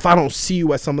horses if I don't see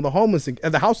you at some of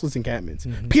the houseless encampments.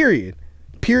 Period.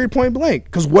 Point blank.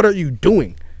 Because what are you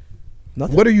doing?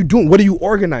 Nothing. What are you doing? What are you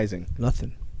organizing?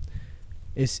 Nothing.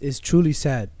 It's truly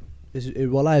sad.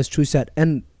 Wallah, it's truly sad.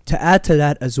 And to add to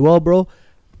that as well, bro,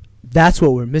 that's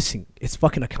what we're missing. It's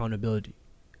fucking accountability.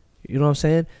 You know what I'm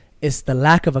saying? It's the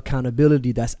lack of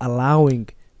accountability that's allowing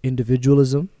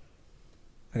individualism.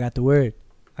 I got the word.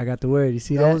 You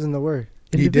see That that? wasn't the word.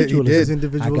 He did. Individualism. It's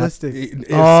individualistic. It's-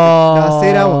 Now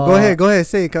say that one. Go ahead.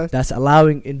 Say it, cuz. That's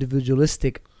allowing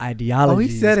individualistic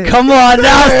ideologies. said it. Come on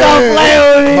now, stop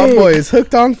playing with me. My boy is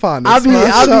hooked on phonics.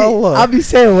 I'll be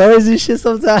saying words and shit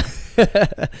sometimes.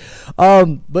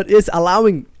 But it's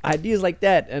allowing ideas like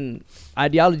that and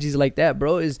ideologies like that,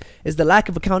 bro. Is the lack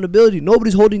of accountability.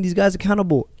 Nobody's holding these guys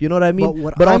accountable. You know what I mean?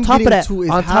 But what on I'm top of getting that, to is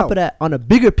on how. top of that, on a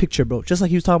bigger picture, bro, just like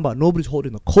he was talking about, nobody's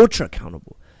holding the culture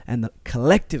accountable and the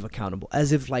collective accountable.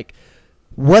 As if like,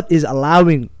 what is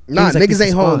allowing? Nah, things like niggas this to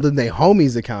ain't spawn? holding they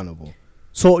homies accountable.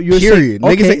 So you're Period.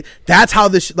 saying, Niggas okay, ain't, that's how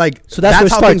this like. So that's where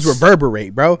it how things starts.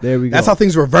 reverberate, bro. There we That's go. how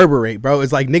things reverberate, bro.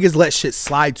 It's like niggas let shit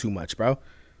slide too much, bro.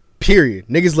 Period.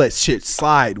 Niggas let shit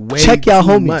slide way Check y'all too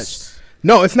homies. much.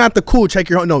 No, it's not the cool check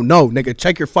your no, nigga,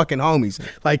 check your fucking homies.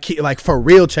 Like for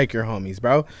real, check your homies,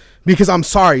 bro. Because I'm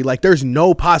sorry, like there's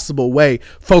no possible way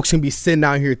folks can be sitting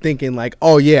out here thinking like,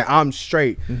 oh yeah, I'm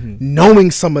straight, knowing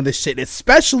some of this shit,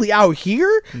 especially out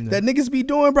here that niggas be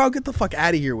doing, bro. Get the fuck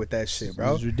out of here with that shit,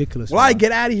 bro. It's ridiculous. Why man.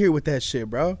 get out of here with that shit,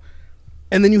 bro?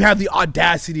 And then you have the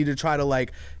audacity to try to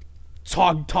like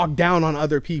talk down on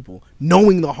other people,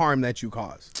 knowing the harm that you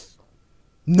cause.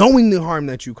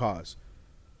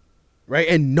 Right?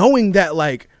 And knowing that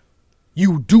like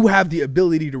you do have the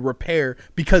ability to repair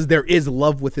because there is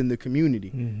love within the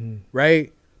community.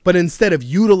 Right? But instead of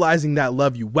utilizing that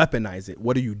love, you weaponize it.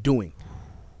 What are you doing?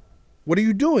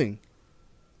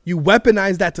 You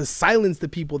weaponize that to silence the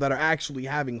people that are actually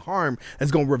having harm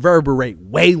that's going to reverberate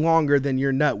way longer than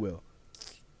your nut will.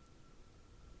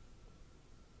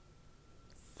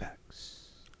 Facts.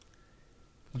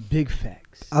 Big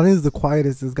facts. I think it's the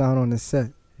quietest it's gone on this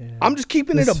set. Yeah. I'm just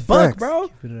keeping it It's a buck, facts. bro.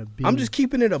 Keeping it a bean. I'm just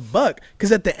keeping it a buck.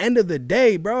 Because at the end of the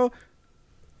day, bro,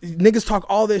 niggas talk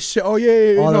all this shit. Oh, yeah, All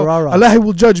you the know, rah-rah. Allah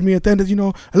will judge me at the end of,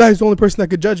 Allah is the only person that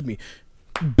could judge me.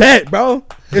 Bet, bro.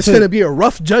 It's finna be a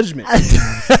rough judgment.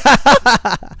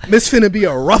 It's finna be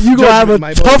a rough You judgment, gonna have a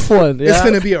my boy. tough one. Yeah? It's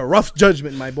finna be a rough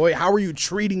judgment, my boy. How are you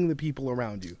treating the people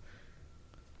around you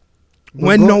But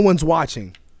when go- no one's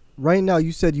watching? Right now,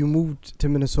 you said you moved to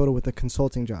Minnesota with a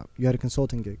consulting job. You had a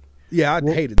consulting gig. Yeah, I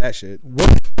Well- hated that shit.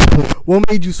 What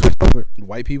made you switch over?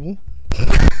 White people.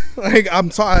 Like, I'm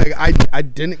sorry, I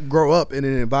didn't grow up in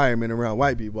an environment around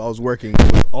white people. I was working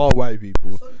with all white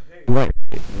people. Right.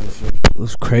 It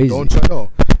was crazy. Don't you know?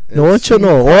 Don't you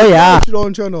know? Oh yeah.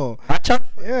 Don't you know?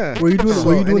 Yeah. Were you doing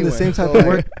So, the anyway, same type so, of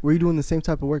work? Were you doing the same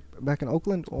type of work back in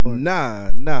Oakland? Or?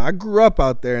 Nah. I grew up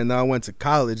out there, and then I went to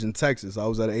college in Texas. I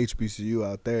was at a HBCU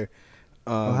out there.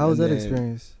 How was and that then-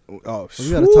 experience? Oh,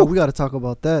 We gotta talk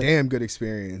about that. damn good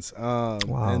experience. Wow.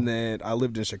 And then I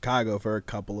lived in Chicago for a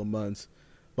couple of months,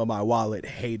 but my wallet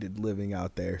hated living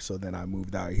out there. So then I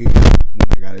moved out here when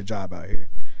I got a job out here.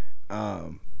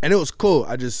 And it was cool.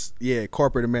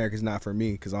 Corporate America is not for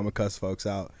me because I'm a cuss folks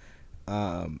out.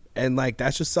 And like,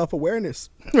 that's just self-awareness,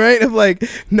 right? Of like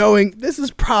knowing this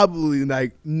is probably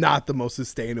like not the most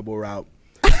sustainable route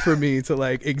for me to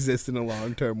like exist in a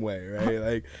long term way, right?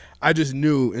 Like I just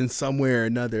knew in some way or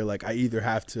another, like I either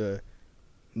have to,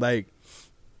 like,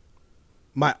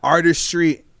 my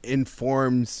artistry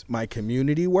informs my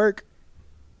community work,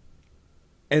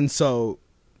 and so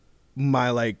my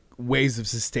like ways of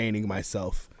sustaining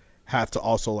myself have to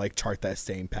also like chart that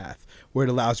same path where it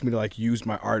allows me to like use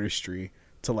my artistry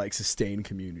to like sustain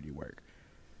community work.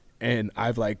 And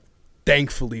I've like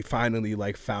thankfully finally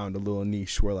like found a little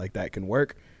niche where like that can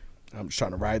work. I'm just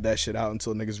trying to ride that shit out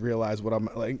until niggas realize what I'm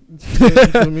like. You know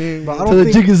what I mean? But I Till don't the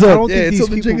think, jig is I up. don't Yeah, think until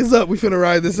these the jig people, is up, we finna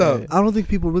ride this out. I don't think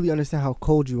people really understand how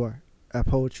cold you are at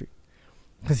poetry.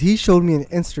 Because he showed me an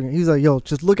Instagram. He was like, yo,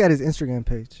 just look at his Instagram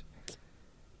page.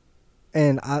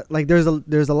 And I like there's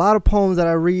a lot of poems that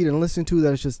I read and listen to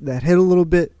that it's just that hit a little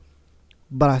bit.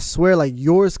 But I swear like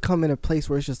yours come in a place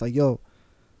where it's just like, yo,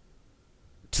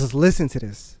 just listen to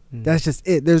this. That's just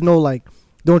it. There's no like,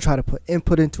 don't try to put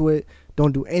input into it.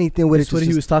 Don't do anything with it. That's what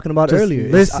he was talking about just earlier.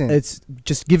 listen. It's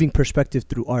just giving perspective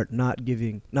through art, not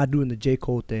doing the J.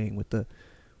 Cole thing with the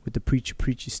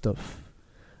preachy stuff.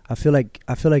 I feel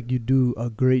like you do a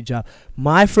great job.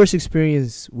 My first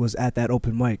experience was at that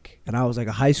open mic, and I was like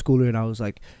a high schooler, and I was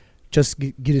like just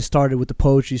getting started with the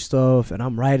poetry stuff, and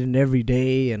I'm writing every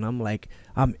day, and I'm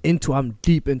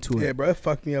deep into it. Yeah, bro, it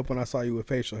fucked me up when I saw you with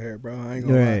facial hair, bro. I ain't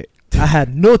gonna lie. Right. I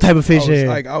had no type of facial hair.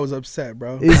 I was upset,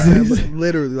 bro. Is- My man looked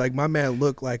literally, like my man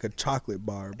looked like a chocolate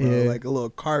bar, bro. Yeah. Like a little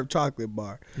carved chocolate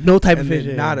bar. No type And of then facial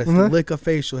hair. not a Mhm. lick of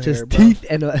facial hair, Just bro. teeth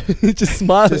and just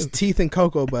smiling. Just teeth and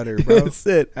cocoa butter, bro. That's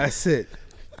it. That's it.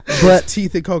 But Just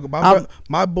teeth and cocoa. I'm-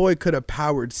 My boy could have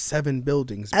powered 7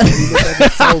 buildings. Bro. He looked like a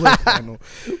solar panel.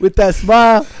 with that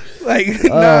smile, Like, Oh,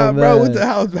 nah, bro. With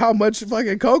man. how much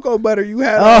fucking cocoa butter you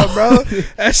had Oh. on, bro?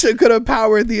 That shit could have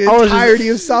powered the I was just- entirety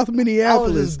of South I was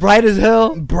Minneapolis. as bright as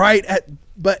hell. Bright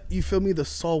but you feel me? The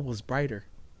soul was brighter,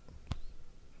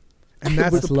 and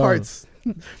that's That's the love. parts.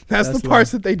 That's the That's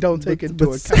parts that they don't take into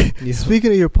But account. Yeah.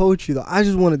 Speaking of your poetry though, I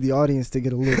just wanted the audience to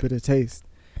get a little bit of taste.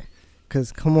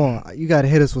 Cause come on, you gotta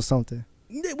hit us with something.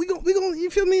 Yeah, we gon' you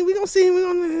feel me? We gonna see.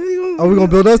 Are we gonna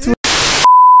build up to it?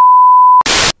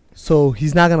 So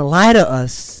he's not gonna lie to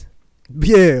us.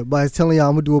 Yeah, by telling y'all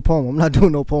I'm gonna do a poem. I'm not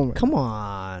doing no poem. Right Come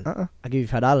on, now. I'll give you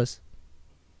 $5.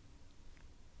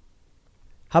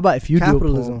 How about if you do a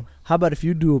Capitalism. poem? How about if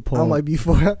you do a I poem? might be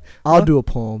for. I'll do a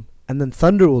poem, and then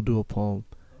Thunder will do a poem,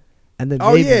 and then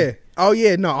Oh maybe,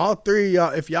 yeah. No, all three of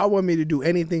y'all. If y'all want me to do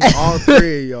anything, all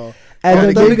three of y'all. and Oh,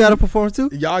 then Don't we maybe, gotta perform too?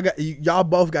 Y'all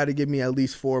both got to give me at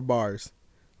least 4 bars.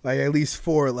 Like at least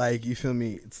 4. Like you feel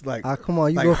me? It's like Come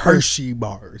on, you like go first. Hershey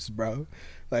bars, bro.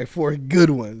 Like 4 good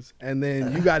ones, and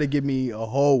then you got to give me a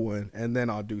whole one, and then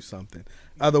I'll do something.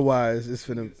 Otherwise, it's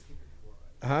finna.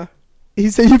 Huh? he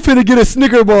said you finna get a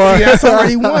Snicker bar. Yeah, that's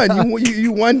already won.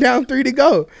 You won down 3 to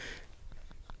go.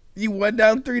 You won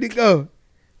down 3 to go.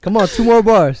 Come on, 2 more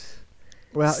bars.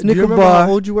 Well, do Snicker you remember bar.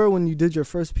 how old you were when you did your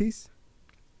first piece?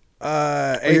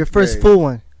 Or Eighth your first grade. full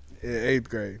one? Yeah, 8th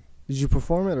grade. Did you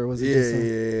perform it or was it Yeah, just?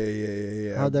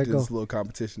 yeah. How'd that I did go? This little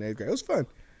competition 8th grade. It was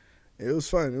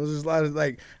fun. It was just a lot of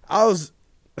like I was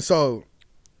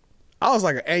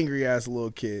like an angry ass little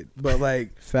kid, but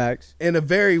like Facts. in a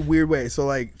very weird way. So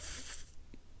like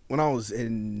when I was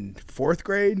in 4th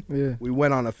grade, Yeah. we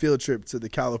went on a field trip to the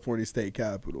California State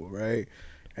Capitol, right?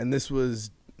 And this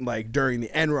was like during the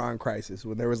Enron crisis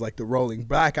when there was like the rolling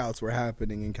blackouts were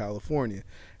happening in California.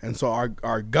 And so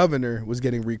our governor was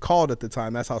getting recalled at the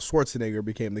time. That's how Schwarzenegger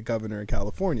became the governor in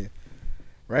California,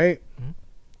 right?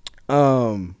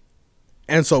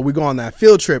 And so we go on that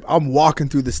field trip. I'm walking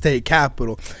through the state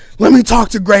capitol. Let me talk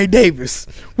to Gray Davis.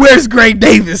 Where's Gray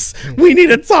Davis? We need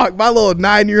to talk. My little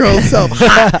 9-year-old self,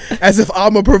 hot, as if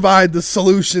I'm gonna provide the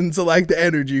solution to like the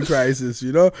energy crisis,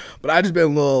 you know? But I just been a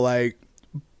little like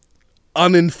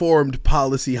uninformed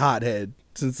policy hothead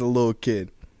since a little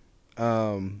kid.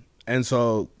 And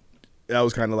so that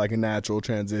was kind of like a natural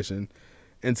transition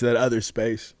into that other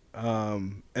space.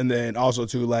 And then also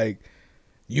too, like,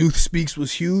 Youth Speaks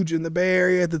was huge in the Bay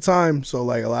Area at the time. So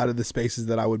like a lot of the spaces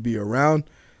that I would be around,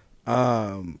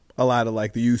 a lot of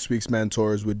like the Youth Speaks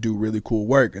mentors would do really cool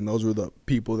work. And those were the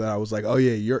people that I was like, oh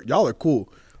yeah, y'all are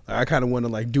cool. Like, I kind of want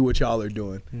to like do what y'all are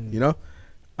doing, you know?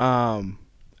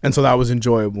 And so that was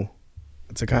enjoyable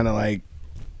to kind of like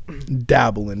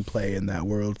dabble and play in that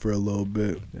world for a little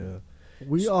bit. Yeah.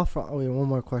 We offer. Oh wait, one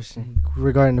more question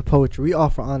regarding the poetry. We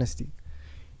offer honesty.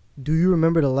 Do you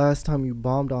remember the last time you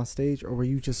bombed on stage, or were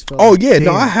you just felt? Oh like, yeah,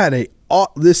 no, damn? I had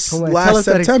this Come on, tell last us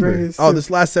that September. experience, Oh, too. this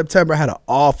last September I had an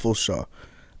awful show.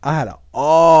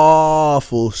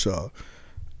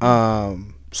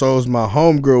 So it was my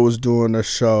homegirl was doing a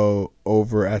show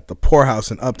over at the Poorhouse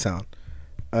in Uptown.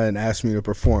 and asked me to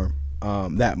perform.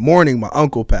 That morning, my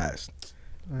uncle passed.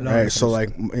 Right, so like,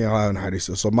 you know, I don't know how they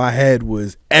say. So my head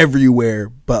was everywhere,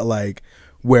 but like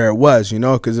where it was, you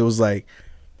know, because it was like,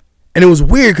 and it was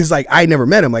weird because like I never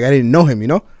met him, like I didn't know him, you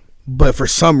know, but for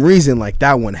some reason like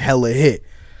that one hella hit,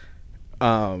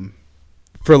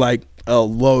 for like a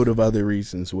load of other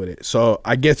reasons with it. So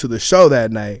I get to the show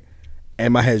that night,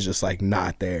 and my head's just like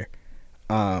not there,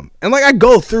 and like I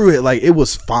go through it, like it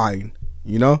was fine,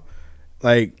 you know,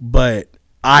 like, but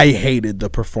I hated the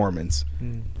performance.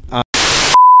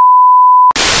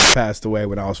 Passed away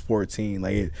when I was 14.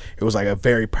 Like it was like a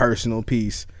very personal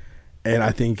piece, and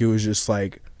I think it was just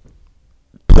like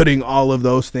putting all of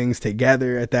those things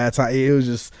together at that time.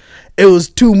 It was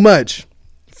too much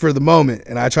for the moment,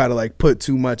 and I try to like put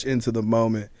too much into the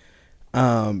moment,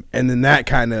 and then that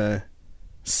kind of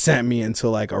sent me into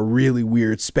like a really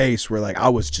weird space where like I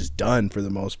was just done for the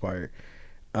most part,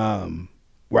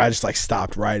 where I just like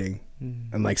stopped writing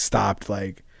and like stopped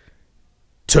like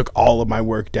took all of my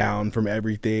work down from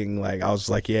everything. Like I was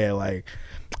like, yeah, like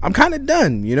I'm kind of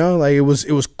done, you know. Like it was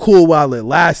cool while it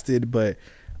lasted, but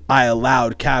I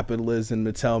allowed capitalism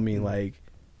to tell me like,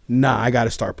 nah, I got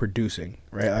to start producing,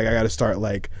 right? Like I got to start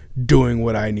like doing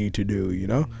what I need to do, you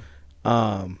know.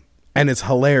 And it's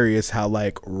hilarious how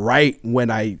like right when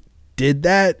I did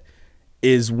that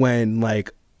is when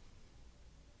like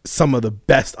some of the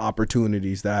best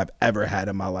opportunities that I've ever had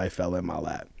in my life fell in my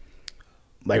lap.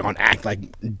 Like on act, like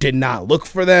did not look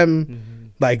for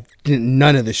them, like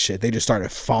none of this shit. They just started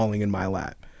falling in my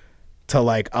lap to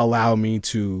like allow me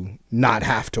to not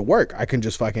have to work. I can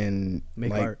just fucking make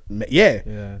like, art.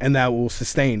 Yeah, and that will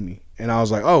sustain me. And I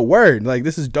was like, oh word, like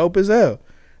this is dope as hell.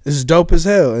 This is dope as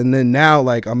hell. And then now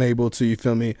like I'm able to, you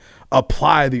feel me,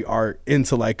 apply the art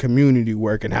into like community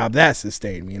work and have that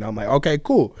sustain me. And I'm like, okay,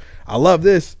 cool. I love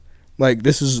this. Like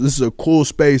this is a cool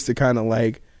space to kind of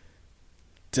like.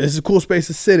 This is a cool space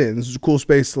to sit in. This is a cool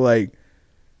space to like.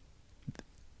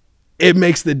 It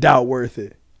makes the doubt worth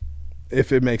it, if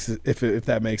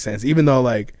that makes sense. Even though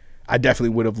like I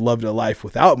definitely would have loved a life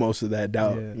without most of that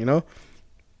doubt, you know.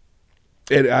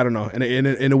 I don't know, and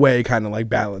in a way, it kind of like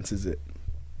balances it,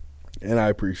 and I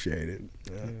appreciate it.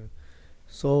 Yeah.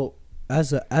 So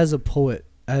as a poet,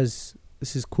 this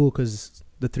is cool because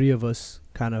the three of us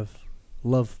kind of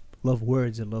love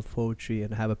words and love poetry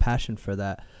and have a passion for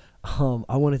that.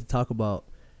 I wanted to talk about,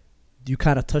 you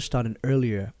kind of touched on it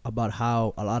earlier, about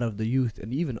how a lot of the youth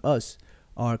and even us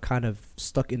are kind of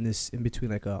stuck in between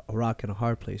like a rock and a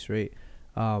hard place, right?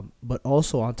 But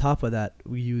also on top of that,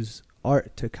 we use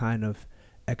art to kind of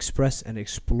express and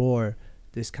explore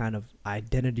this kind of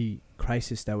identity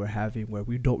crisis that we're having, where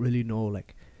we don't really know,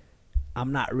 like,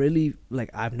 I'm not really, like,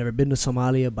 I've never been to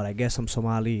Somalia, but I guess I'm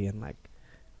Somali, and like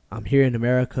I'm here in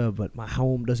America, but my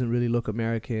home doesn't really look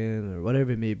American, or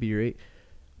whatever it may be, right?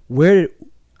 Where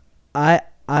I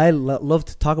love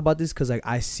to talk about this because like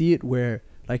I see it where,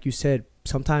 like you said,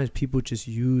 sometimes people just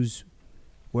use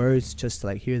words just to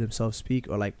like hear themselves speak,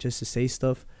 or like just to say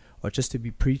stuff, or just to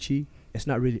be preachy. It's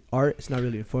not really art. It's not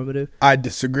really informative. I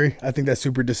disagree. I think that's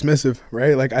super dismissive,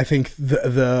 right? Like I think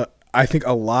I think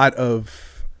a lot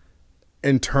of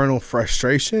internal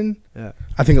frustration. Yeah.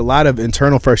 I think a lot of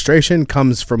internal frustration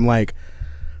comes from like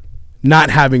not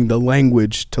having the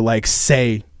language to like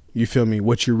say, you feel me,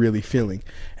 what you're really feeling.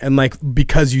 And like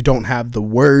because you don't have the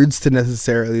words to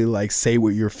necessarily like say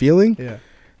what you're feeling,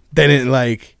 then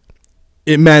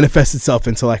it manifests itself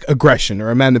into like aggression,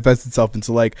 or it manifests itself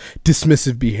into like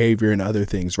dismissive behavior and other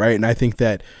things, right? And I think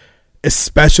that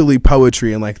especially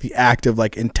poetry and like the act of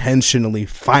like intentionally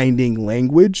finding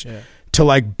language to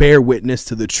like bear witness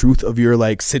to the truth of your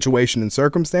like situation and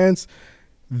circumstance,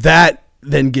 that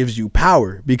then gives you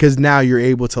power, because now you're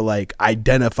able to like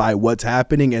identify what's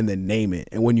happening and then name it.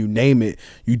 And when you name it,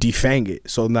 you defang it.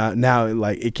 So now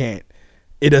like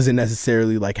it doesn't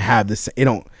necessarily like have this, it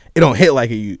don't hit like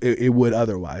it would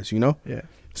otherwise, you know? Yeah.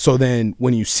 So then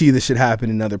when you see this shit happen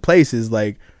in other places,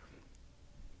 like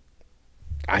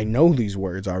I know these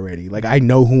words already. Like I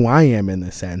know who I am in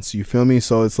the sense, you feel me?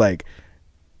 So it's like,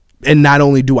 and not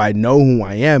only do I know who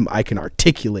I am, I can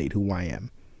articulate who I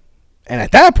am. And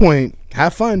at that point,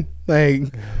 have fun. Like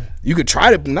you could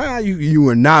try to, you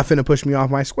are not finna push me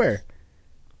off my square.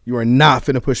 You are not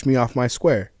finna push me off my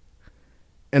square.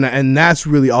 And that's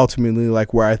really ultimately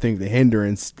like where I think the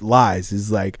hindrance lies,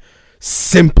 is like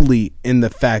simply in the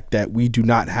fact that we do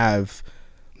not have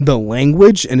the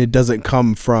language, and it doesn't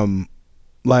come from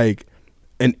like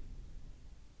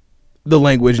the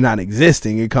language not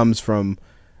existing. It comes from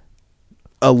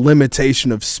a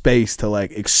limitation of space to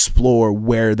like explore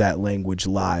where that language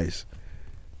lies,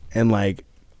 and like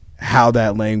how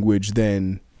that language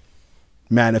then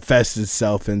manifests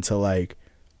itself into like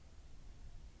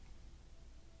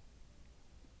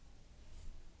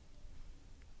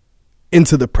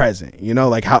into the present, you know,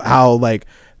 like how like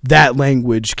that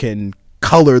language can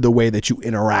color the way that you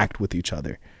interact with each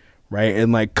other, right?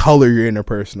 And like color your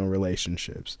interpersonal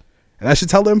relationships. And that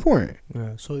shit's hella important.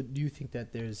 Yeah. So do you think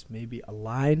that there's maybe a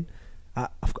line? I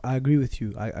agree with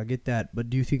you. I get that. But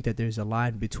do you think that there's a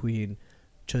line between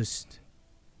just...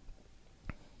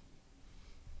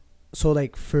 So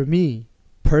like for me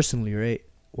personally, right?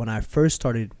 When I first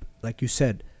started, like you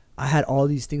said, I had all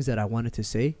these things that I wanted to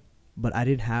say, but I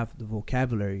didn't have the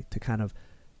vocabulary to kind of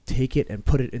take it and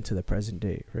put it into the present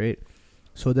day, right?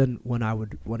 So then when I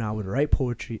would write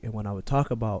poetry and when I would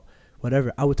talk about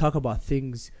whatever, I would talk about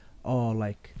things,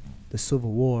 like the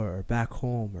Civil War or back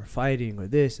home or fighting or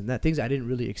this and that, things I didn't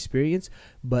really experience,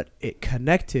 but it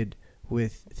connected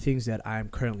with things that I'm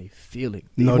currently feeling.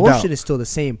 The No emotion doubt. is still the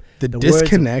same. The words-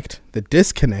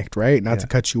 disconnect, right? Not to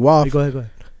cut you off, Go ahead.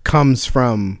 comes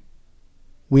from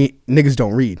we niggas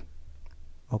don't read.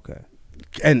 Okay.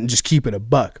 And just keep it a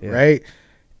buck, Yeah. right?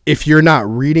 If you're not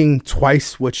reading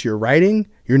twice what you're writing,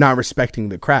 you're not respecting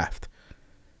the craft,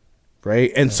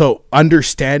 right? And so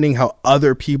understanding how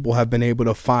other people have been able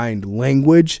to find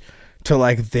language to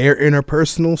like their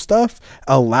interpersonal stuff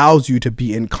allows you to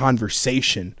be in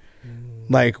conversation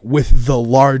like with the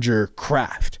larger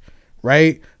craft,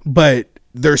 right? But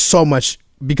there's so much,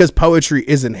 because poetry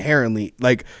is inherently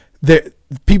like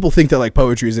people think that like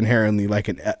poetry is inherently like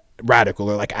an radical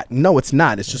or like, no, it's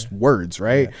not. It's just words,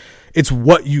 right? It's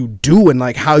what you do and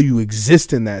like how you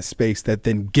exist in that space that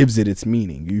then gives it its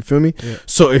meaning. You feel me?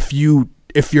 So if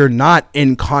you're not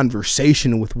in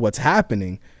conversation with what's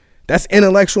happening, that's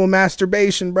intellectual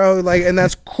masturbation, bro. Like, and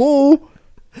that's cool,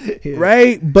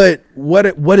 right? But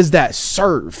what does that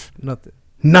serve?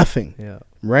 Nothing. Yeah.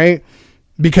 Right?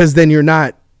 Because then you're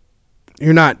not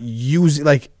using,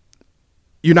 like,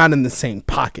 you're not in the same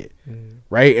pocket,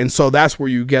 right? And so that's where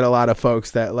you get a lot of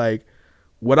folks that like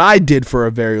what I did for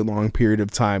a very long period of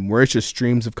time, where it's just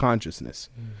streams of consciousness,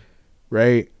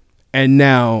 right? And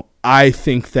now I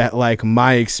think that like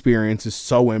my experience is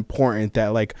so important that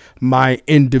like my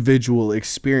individual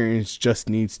experience just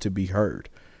needs to be heard,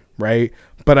 right?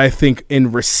 But I think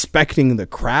in respecting the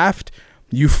craft,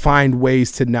 you find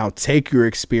ways to now take your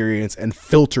experience and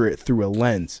filter it through a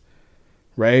lens,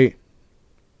 right?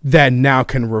 That now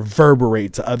can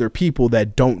reverberate to other people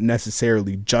that don't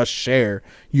necessarily just share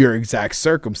your exact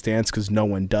circumstance, because no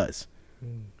one does.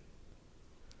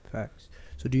 Facts.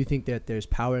 So do you think that there's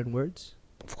power in words?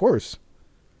 Of course.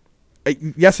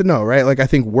 Yes and no, right? Like I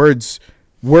think words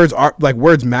are like,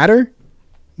 words matter,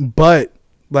 but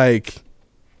like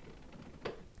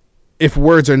if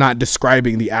words are not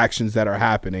describing the actions that are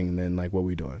happening, then like what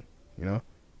we doing, you know?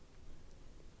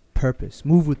 Purpose.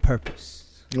 Move with purpose.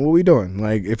 What we doing?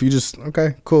 Like, if you just,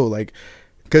 okay, cool. Like,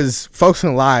 because folks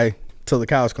can lie till the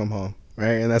cows come home,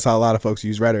 right? And that's how a lot of folks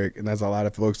use rhetoric. And that's how a lot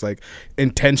of folks, like,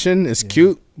 intention is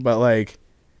cute, but, like,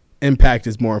 impact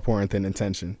is more important than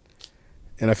intention.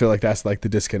 And I feel like that's, like, the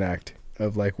disconnect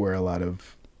of, like, where a lot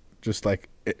of just, like,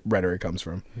 rhetoric comes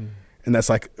from. And that's,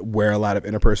 like, where a lot of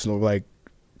interpersonal, like,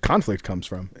 conflict comes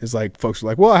from. Is, like, folks are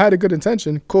like, well, I had a good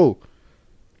intention. Cool.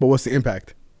 But what's the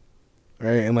impact?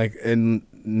 Right?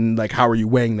 And like how are you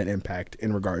weighing that impact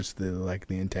in regards to like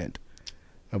the intent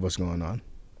of what's going on?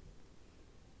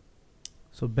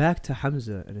 So back to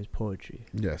Hamza and his poetry.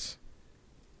 Yes.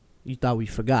 You thought we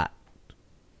forgot,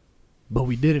 but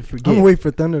we didn't forget. I'm gonna wait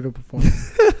for Thunder to perform.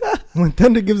 When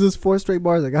Thunder gives us 4 straight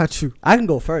bars, I got you. I can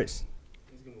go first.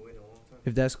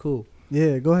 If that's cool.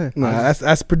 Yeah, go ahead. Nah,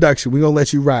 that's production. We gonna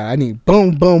let you ride. I need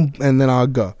boom, boom, and then I'll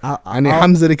go. I need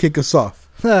Hamza to kick us off.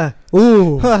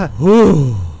 Ooh.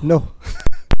 No.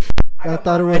 I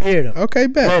thought it was here though. Okay,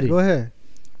 bet. Ready. Go ahead.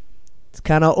 It's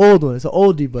kind of old one. It's an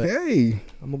oldie, but Hey.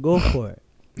 I'm gonna go for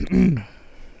it.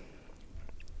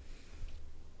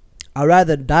 I'd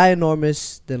rather die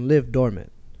enormous than live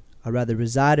dormant. I'd rather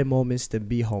reside in moments than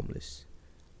be homeless.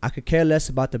 I could care less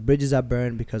about the bridges I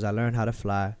burned because I learned how to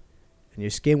fly. And your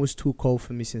skin was too cold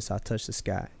for me since I touched the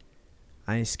sky.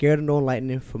 I ain't scared of no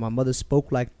lightning, for my mother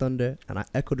spoke like thunder, and I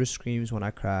echoed her screams when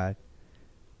I cried.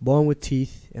 Born with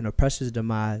teeth, in oppressor's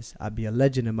demise, I'd be a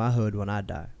legend in my hood when I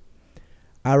die.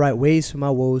 I write ways for my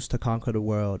woes to conquer the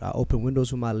world. I open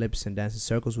windows with my lips and dance in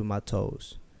circles with my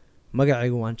toes.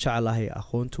 Magaigu ansha'Allah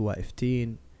akhuntu wa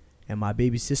ifteen. And my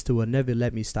baby sister will never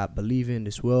let me stop believing.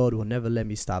 This world will never let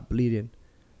me stop bleeding.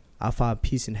 I'll find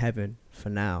peace in heaven. For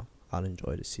now, I'll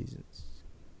enjoy the seasons.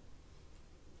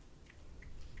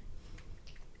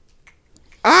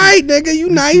 Alright, nigga, you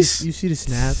nice. You see the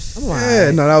snaps? I'm Yeah,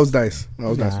 alright. no, that was nice. That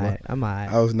was I'm nice, man. alright. I'm alright.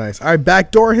 That was nice. All right,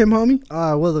 backdoor him, homie.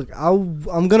 Well, look,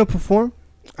 I'm gonna perform.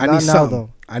 I Not need now, something. though.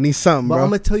 I need something, But bro. I'm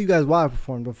gonna tell you guys why I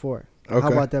performed before. Okay.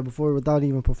 How about that before without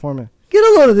even performing? Get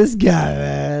a load of this guy,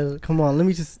 man. Come on, let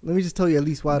me just tell you at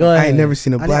least why. Go I ahead. ain't never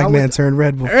seen a I black went man to- turn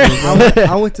red before.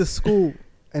 I went to school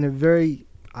in a very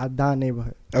Adan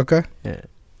neighborhood, Okay. Yeah.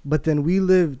 but then we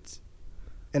lived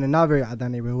in a not very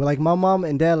Adan neighborhood. Like my mom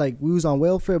and dad, like we was on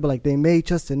welfare, but like they made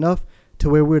just enough to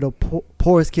where we're the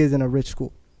poorest kids in a rich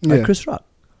school. Yeah. Like Chris Rock.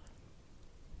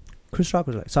 Chris Rock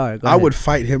was like, sorry, go I ahead. would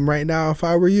fight him right now if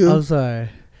I were you. I'm sorry.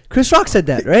 Chris Rock said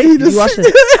that, right? He You just- watched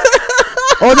it?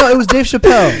 Oh no, it was Dave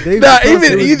Chappelle. Dave Nah, Chappelle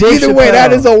said it was either Dave way, that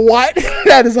Chappelle. is a what?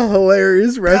 That is a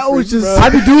hilarious reference. was just- bro. I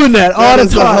be doing that all That the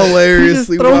is a time.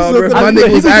 hilariously He just wild. throws Bro. something My out nigga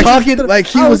there. was He be actually talking- like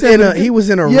he I was was in a having- he was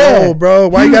in a Yeah. role, bro.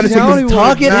 Why He you got to was take talking, the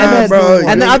talking, nah, and then, bro?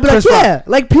 and then I'd be like, Chris Rock. yeah,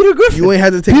 like Peter Griffin. You ain't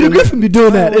had to take Peter the Griffin be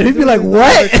doing that, and he'd be like, You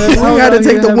what? You ain't had to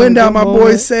take the wind out my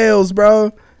boy's sails,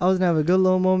 bro. I was gonna have a good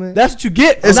little moment. That's what you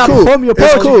get. For It's not cool. performing your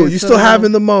It's poetry. cool. You So still now-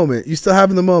 having the moment. You still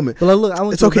having the moment. But like, look, I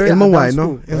went It's to okay. a very Ilma Adan White, school,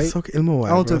 no. right? It's okay. Ilma White.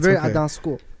 I went to a bro. very It's okay. Adan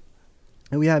school,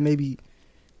 and we had maybe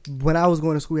when I was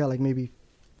going to school, we had like maybe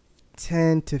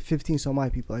 10 to 15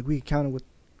 Somali people. Like we could count with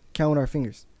our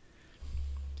fingers,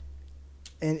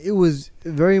 and it was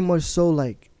very much so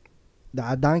like the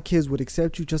Adan kids would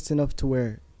accept you just enough to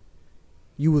where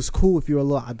you was cool if you were a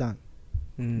little Adan.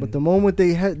 But the moment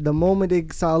they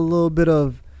saw a little bit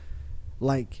of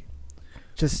like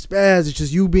just spaz, it's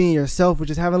just you being yourself, or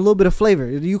just having a little bit of flavor.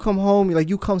 You come home,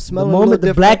 you come the smelling a little moment the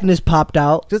different. blackness popped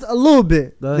out, Just a little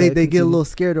bit. Go They ahead, get a continue. little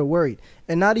scared or worried.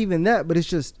 And not even that, but it's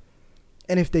just,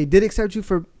 and if they did accept you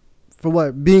for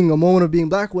what, being a moment of being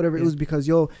black, whatever, Yeah. it was because,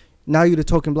 yo, now you the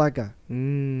token black guy.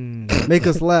 Make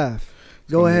us laugh.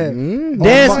 Go ahead.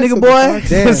 dance, Oh, nigga my- boy.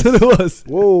 Dance. That's what it was.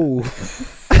 Whoa.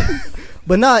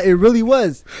 But nah, it really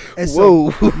was. And so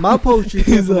Whoa. my poetry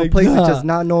came He's from a like, place of nah. just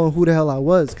not knowing who the hell I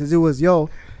was. Because it was, yo,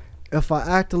 if I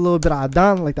act a little bit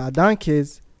Adan, like the Adan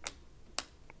kids,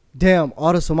 damn,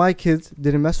 all the Somali kids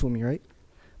didn't mess with me, right?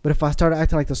 But if I started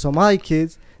acting like the Somali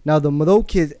kids, now the Mado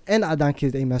kids and Adan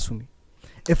kids, they mess with me.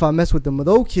 If I mess with the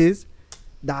Mado kids,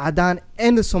 the Adan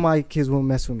and the Somali kids won't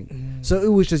mess with me. So it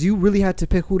was just, you really had to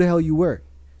pick who the hell you were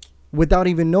without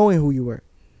even knowing who you were.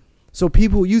 So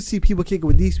you see people kicking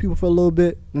with these people for a little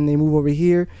bit, then they move over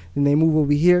here, then they move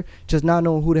over here, just not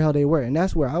knowing who the hell they were. And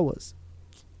that's where I was.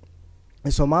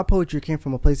 And so my poetry came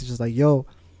from a place that's just like, yo,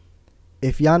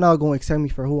 if y'all not going to accept me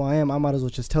for who I am, I might as well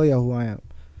just tell y'all who I am.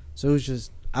 So it was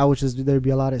just, there'd be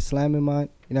a lot of Islam in mine,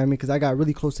 you know what I mean? Because I got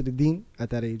really close to the deen at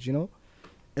that age, you know?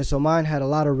 And so mine had a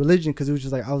lot of religion, because it was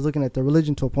just like, I was looking at the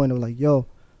religion to a point of like, yo,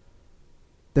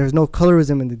 there's no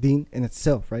colorism in the deen in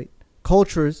itself, right?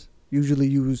 Cultures usually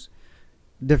use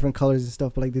different colors and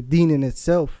stuff, but like the deen in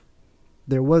itself,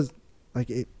 there was, like,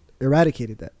 it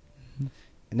eradicated that.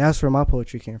 And that's where my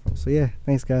poetry came from. So yeah,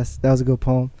 thanks guys. That was a good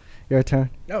poem. Your turn.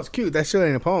 That was cute. That shit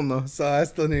ain't a poem though. So I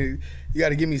still need. You got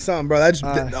to give me something, bro. That just,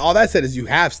 Alright. all that said is you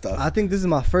have stuff. I think this is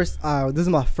my first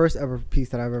ever piece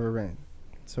that I've ever written.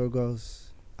 So it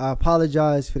goes, I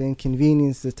apologize for the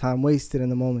inconvenience, the time wasted,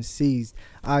 and the moment seized.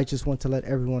 I just want to let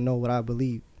everyone know what I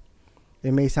believe.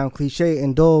 It may sound cliche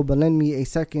and dull, but lend me a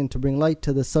second to bring light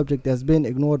to the subject that's been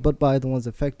ignored but by the ones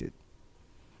affected.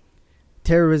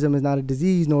 Terrorism is not a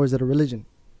disease, nor is it a religion.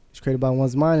 It's created by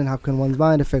one's mind, and how can one's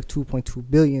mind affect 2.2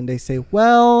 billion? They say,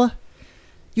 well,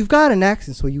 you've got an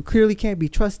accent, so you clearly can't be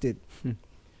trusted.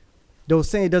 Those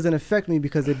saying it doesn't affect me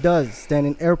because it does.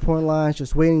 Standing airport lines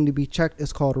just waiting to be checked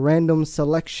is called random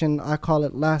selection. I call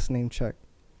it last name check.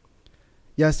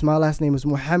 Yes, my last name is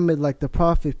Muhammad, like the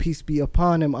Prophet, peace be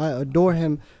upon him. I adore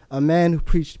him, a man who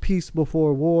preached peace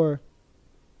before war.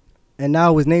 And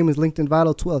now his name is linked and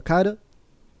vital to Al-Qaeda.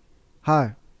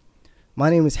 Hi, my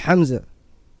name is Hamza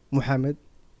Muhammad.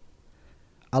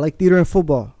 I like theater and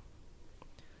football.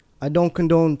 I don't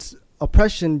condone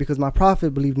oppression because my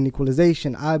Prophet believed in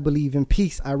equalization. I believe in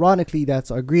peace. Ironically,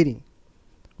 that's our greeting.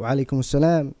 Wa alaikum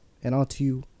salam, and on to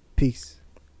you. Peace.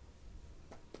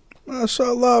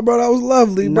 MashaAllah, bro. That was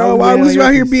lovely, No bro. Why way was on you your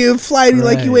out here piece. being flighty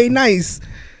like you Right. ain't nice?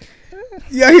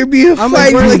 You out here being I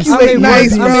flighty like you ain't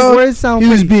nice, I mean, bro. words sound He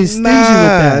was pretty. being stingy with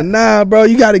that. Nah, bro.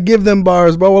 You got to give them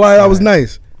bars, bro. Well, that was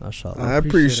nice. Mashallah. I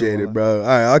appreciate it, bro. All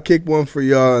right, I'll kick one for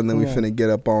y'all, and then we Yeah. finna get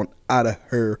up on out of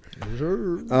her.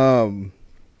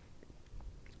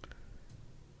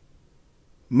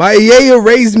 My yaya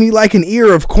raised me like an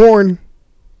ear of corn.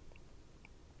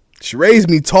 She raised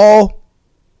me tall.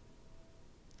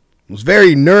 It was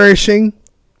very nourishing.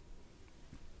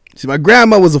 See, my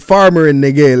grandma was a farmer in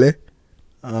Negele.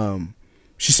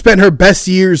 She spent her best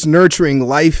years nurturing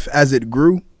life as it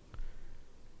grew.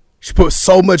 She put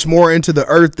so much more into the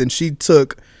earth than she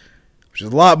took, which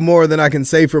is a lot more than I can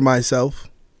say for myself.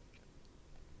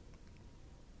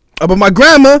 But my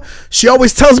grandma, she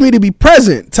always tells me to be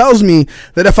present, tells me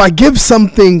that if I give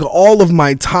something all of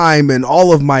my time and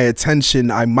all of my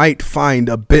attention, I might find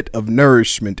a bit of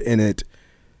nourishment in it.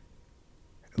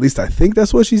 At least I think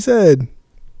that's what she said.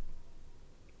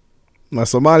 My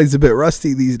Somali's a bit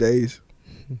rusty these days.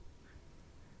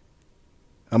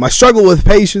 I struggle with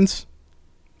patience.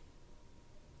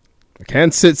 I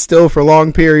can't sit still for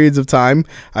long periods of time.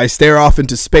 I stare off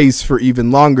into space for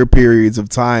even longer periods of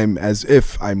time as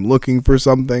if I'm looking for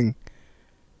something.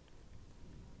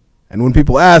 And when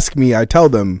people ask me, I tell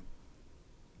them,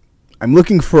 I'm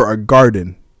looking for a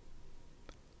garden,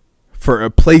 for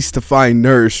a place to find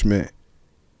nourishment,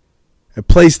 a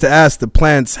place to ask the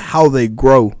plants how they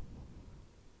grow,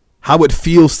 how it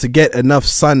feels to get enough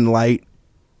sunlight.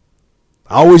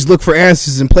 I always look for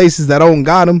answers in places that don't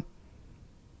got them.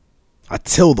 I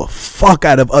till the fuck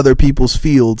out of other people's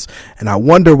fields, and I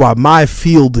wonder why my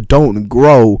field don't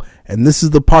grow. And this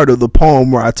is the part of the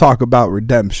poem where I talk about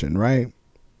redemption, right?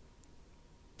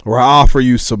 Where I offer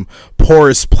you some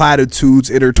porous platitudes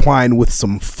intertwined with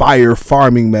some fire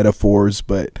farming metaphors,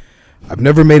 but I've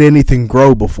never made anything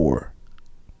grow before.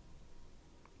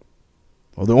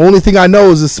 Well, the only thing I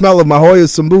know is the smell of my Hoya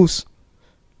Sambus.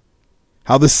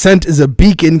 How the scent is a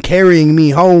beacon carrying me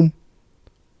home.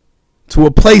 To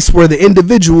a place where the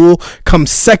individual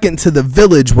comes second to the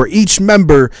village, where each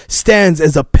member stands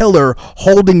as a pillar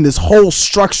holding this whole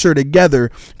structure together,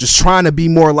 just trying to be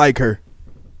more like her.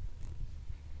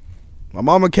 My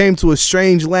mama came to a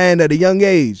strange land at a young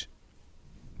age.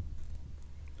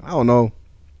 I don't know.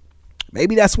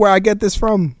 Maybe that's where I get this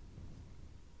from.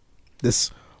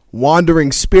 This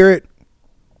wandering spirit,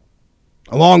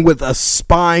 along with a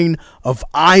spine of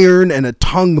iron and a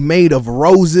tongue made of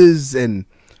roses and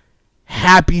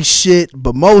happy shit,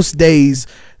 but most days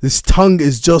this tongue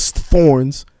is just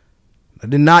thorns. I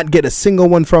did not get a single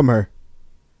one from her.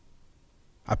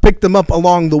 I picked them up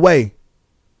along the way.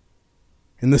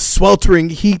 In the sweltering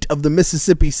heat of the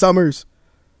Mississippi summers,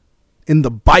 in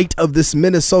the bite of this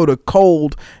Minnesota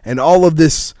cold, and all of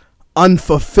this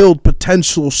unfulfilled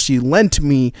potential, she lent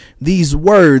me these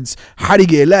words.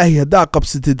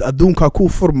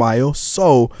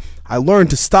 So I learned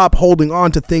to stop holding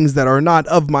on to things that are not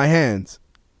of my hands.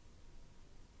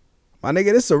 My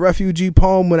nigga, this is a refugee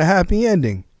poem with a happy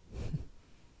ending.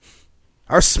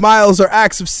 Our smiles are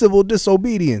acts of civil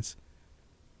disobedience.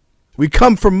 We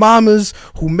come from mamas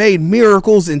who made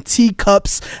miracles in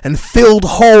teacups and filled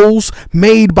holes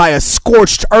made by a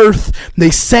scorched earth. They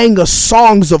sang us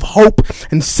songs of hope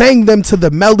and sang them to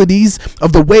the melodies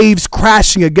of the waves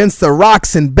crashing against the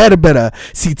rocks in Berbera.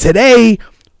 See, today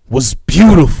was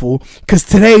beautiful because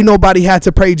today nobody had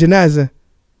to pray janazah.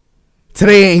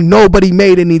 Today ain't nobody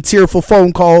made any tearful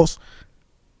phone calls.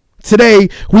 Today,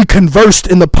 we conversed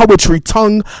in the poetry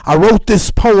tongue. I wrote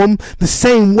this poem the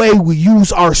same way we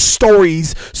use our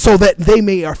stories so that they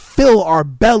may fill our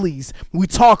bellies. We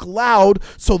talk loud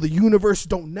so the universe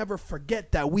don't never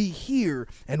forget that we hear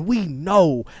and we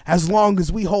know. As long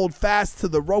as we hold fast to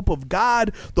the rope of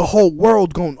God, the whole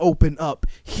world gonna open up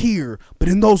here. But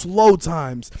in those low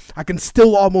times, I can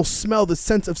still almost smell the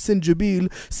scent of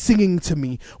Sinjabil singing to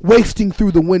me, wafting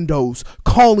through the windows,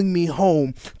 calling me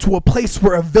home to a place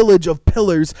where a village of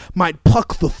pillars might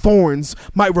pluck the thorns,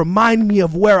 might remind me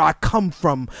of where I come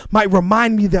from, might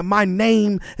remind me that my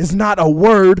name is not a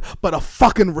word but a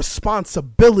fucking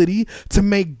responsibility to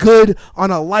make good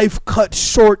on a life cut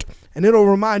short, and it'll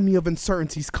remind me of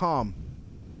uncertainty's calm.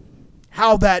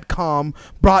 How that calm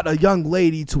brought a young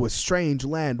lady to a strange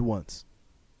land once,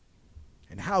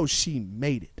 and how she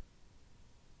made it,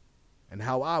 and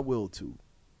how I will too.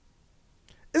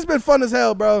 It's been fun as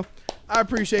hell, bro. I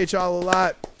appreciate y'all a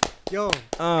lot. Yo,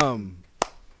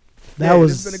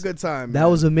 It's been a good time. That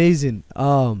was amazing.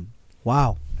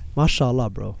 Wow, mashallah,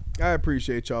 bro. I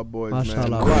appreciate y'all boys,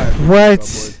 Mashallah. man.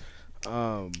 What?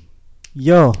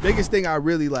 Yo, Biggest thing I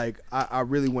really like, I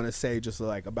really want to say just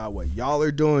like about what y'all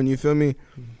are doing. You feel me?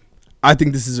 I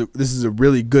think this is a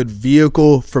really good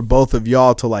vehicle for both of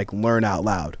y'all to like learn out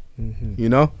loud. Mm-hmm. You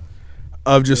know,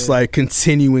 of just like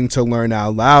continuing to learn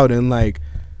out loud and like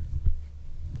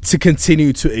to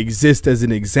continue to exist as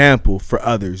an example for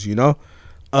others, you know,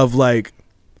 of like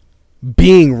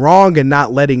being wrong and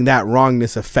not letting that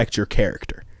wrongness affect your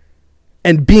character,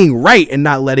 and being right and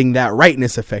not letting that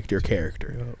rightness affect your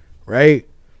character. Yep. Right?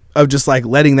 Of just like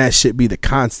letting that shit be the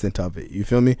constant of it. You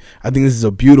feel me? I think this is a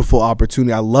beautiful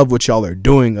opportunity. I love what y'all are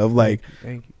doing of like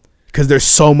Thank you. because there's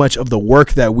so much of the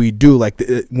work that we do. Like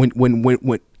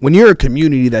when you're a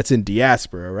community that's in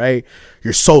diaspora, right?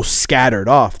 You're so scattered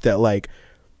off that like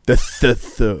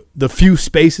the few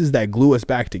spaces that glue us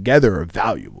back together are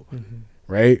valuable,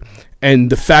 right? And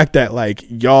the fact that like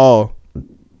y'all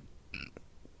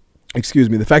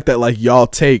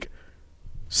take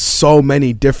so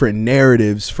many different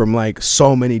narratives from like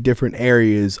so many different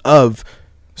areas of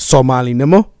Somali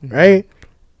Nimo, right?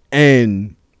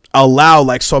 And allow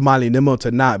like Somali Nimo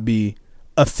to not be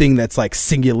a thing that's like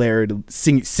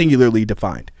singularly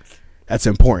defined. That's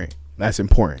important.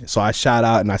 So I shout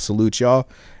out and I salute y'all.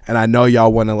 And I know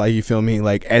y'all want to, like, you feel me,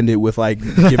 like, end it with, like,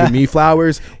 giving me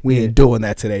flowers. We ain't doing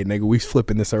that today, nigga. We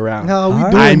flipping this around. No, we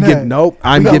doing that.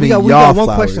 I'm giving y'all got flowers.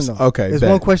 One question, though. Okay, there's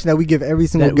one question that we give every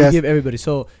single guest. We give everybody.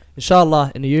 So,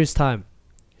 inshallah, in a year's time,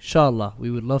 inshallah,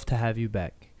 we would love to have you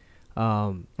back.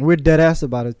 We're dead ass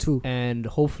about it, too. And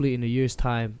hopefully in a year's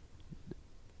time,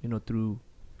 you know, through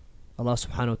Allah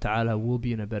subhanahu wa ta'ala, we'll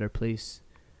be in a better place.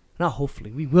 Not hopefully.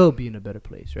 We will be in a better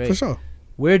place, right? For sure.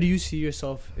 Where do you see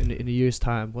yourself in a year's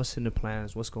time? What's in the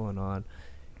plans? What's going on?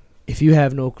 If you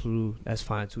have no clue, that's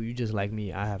fine too. You just like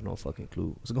me. I have no fucking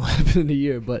clue what's going to happen in a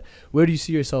year. But where do you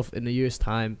see yourself in a year's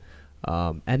time?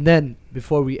 And then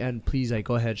before we end, please, like,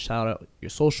 go ahead, shout out your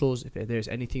socials. If there's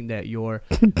anything that you're,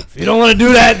 if you don't want to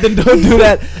do that, then don't do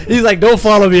that. He's like, don't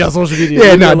follow me on social media.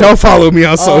 Yeah, no, don't follow me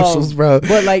on socials, bro.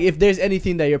 But like, if there's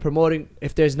anything that you're promoting,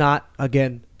 if there's not,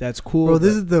 again, that's cool.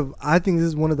 Bro, I think this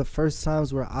is one of the first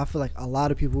times where I feel like a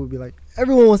lot of people would be like,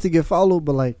 everyone wants to get followed,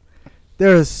 but like,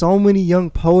 there are so many young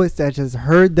poets that just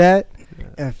heard that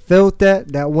and felt that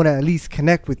want to at least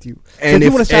connect with you. And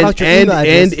so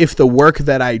if the work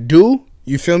that I do,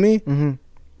 you feel me,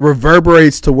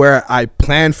 reverberates to where I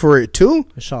plan for it to,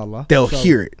 inshallah, they'll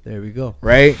hear it. There we go.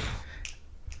 Right?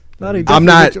 I'm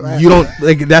not. You don't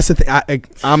like. That's the thing.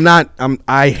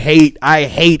 I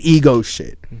hate ego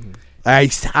shit. I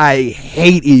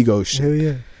hate ego shit. Hell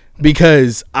yeah.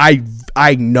 Because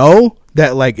I know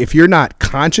that, like, if you're not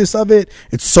conscious of it,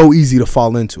 it's so easy to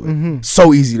fall into it.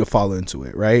 So easy to fall into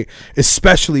it, right?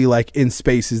 Especially like in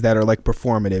spaces that are like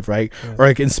performative, right? Yeah. Or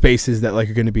like in spaces that like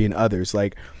are going to be in others.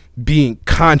 Like, being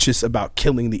conscious about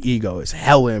killing the ego is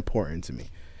hella important to me,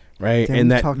 right? Damn,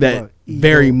 and that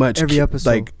very much every episode.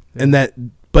 Like, and that,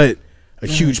 but a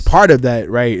huge part of that,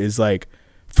 right, is like,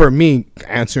 for me,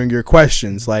 answering your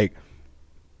questions, like,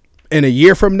 in a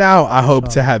year from now, I hope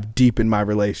to have deepened my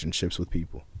relationships with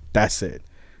people. That's it.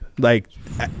 Like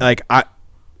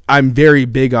I'm very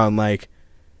big on like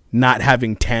not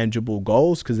having tangible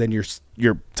goals, because then you're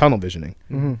tunnel visioning,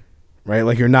 right?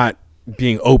 Like, you're not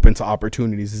being open to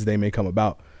opportunities as they may come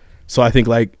about. So I think,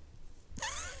 like,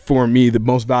 for me, the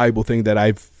most valuable thing that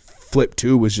I've flipped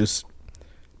to was just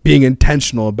being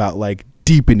intentional about like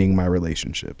deepening my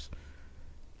relationships,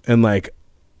 and like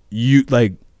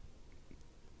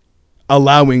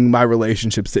allowing my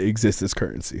relationships to exist as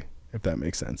currency, if that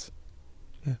makes sense.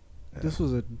 Yeah. This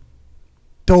was a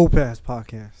dope ass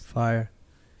podcast. Fire.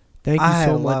 Thank you so much. I had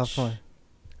a lot of fun.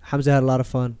 Hamza had a lot of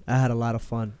fun. I had a lot of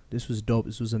fun. This was dope.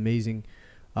 This was amazing.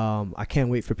 I can't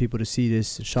wait for people to see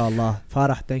this, inshallah.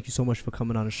 Farah, thank you so much for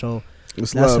coming on the show.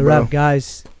 That's a wrap,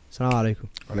 guys. Assalamu alaikum.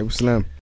 Alaikum salam.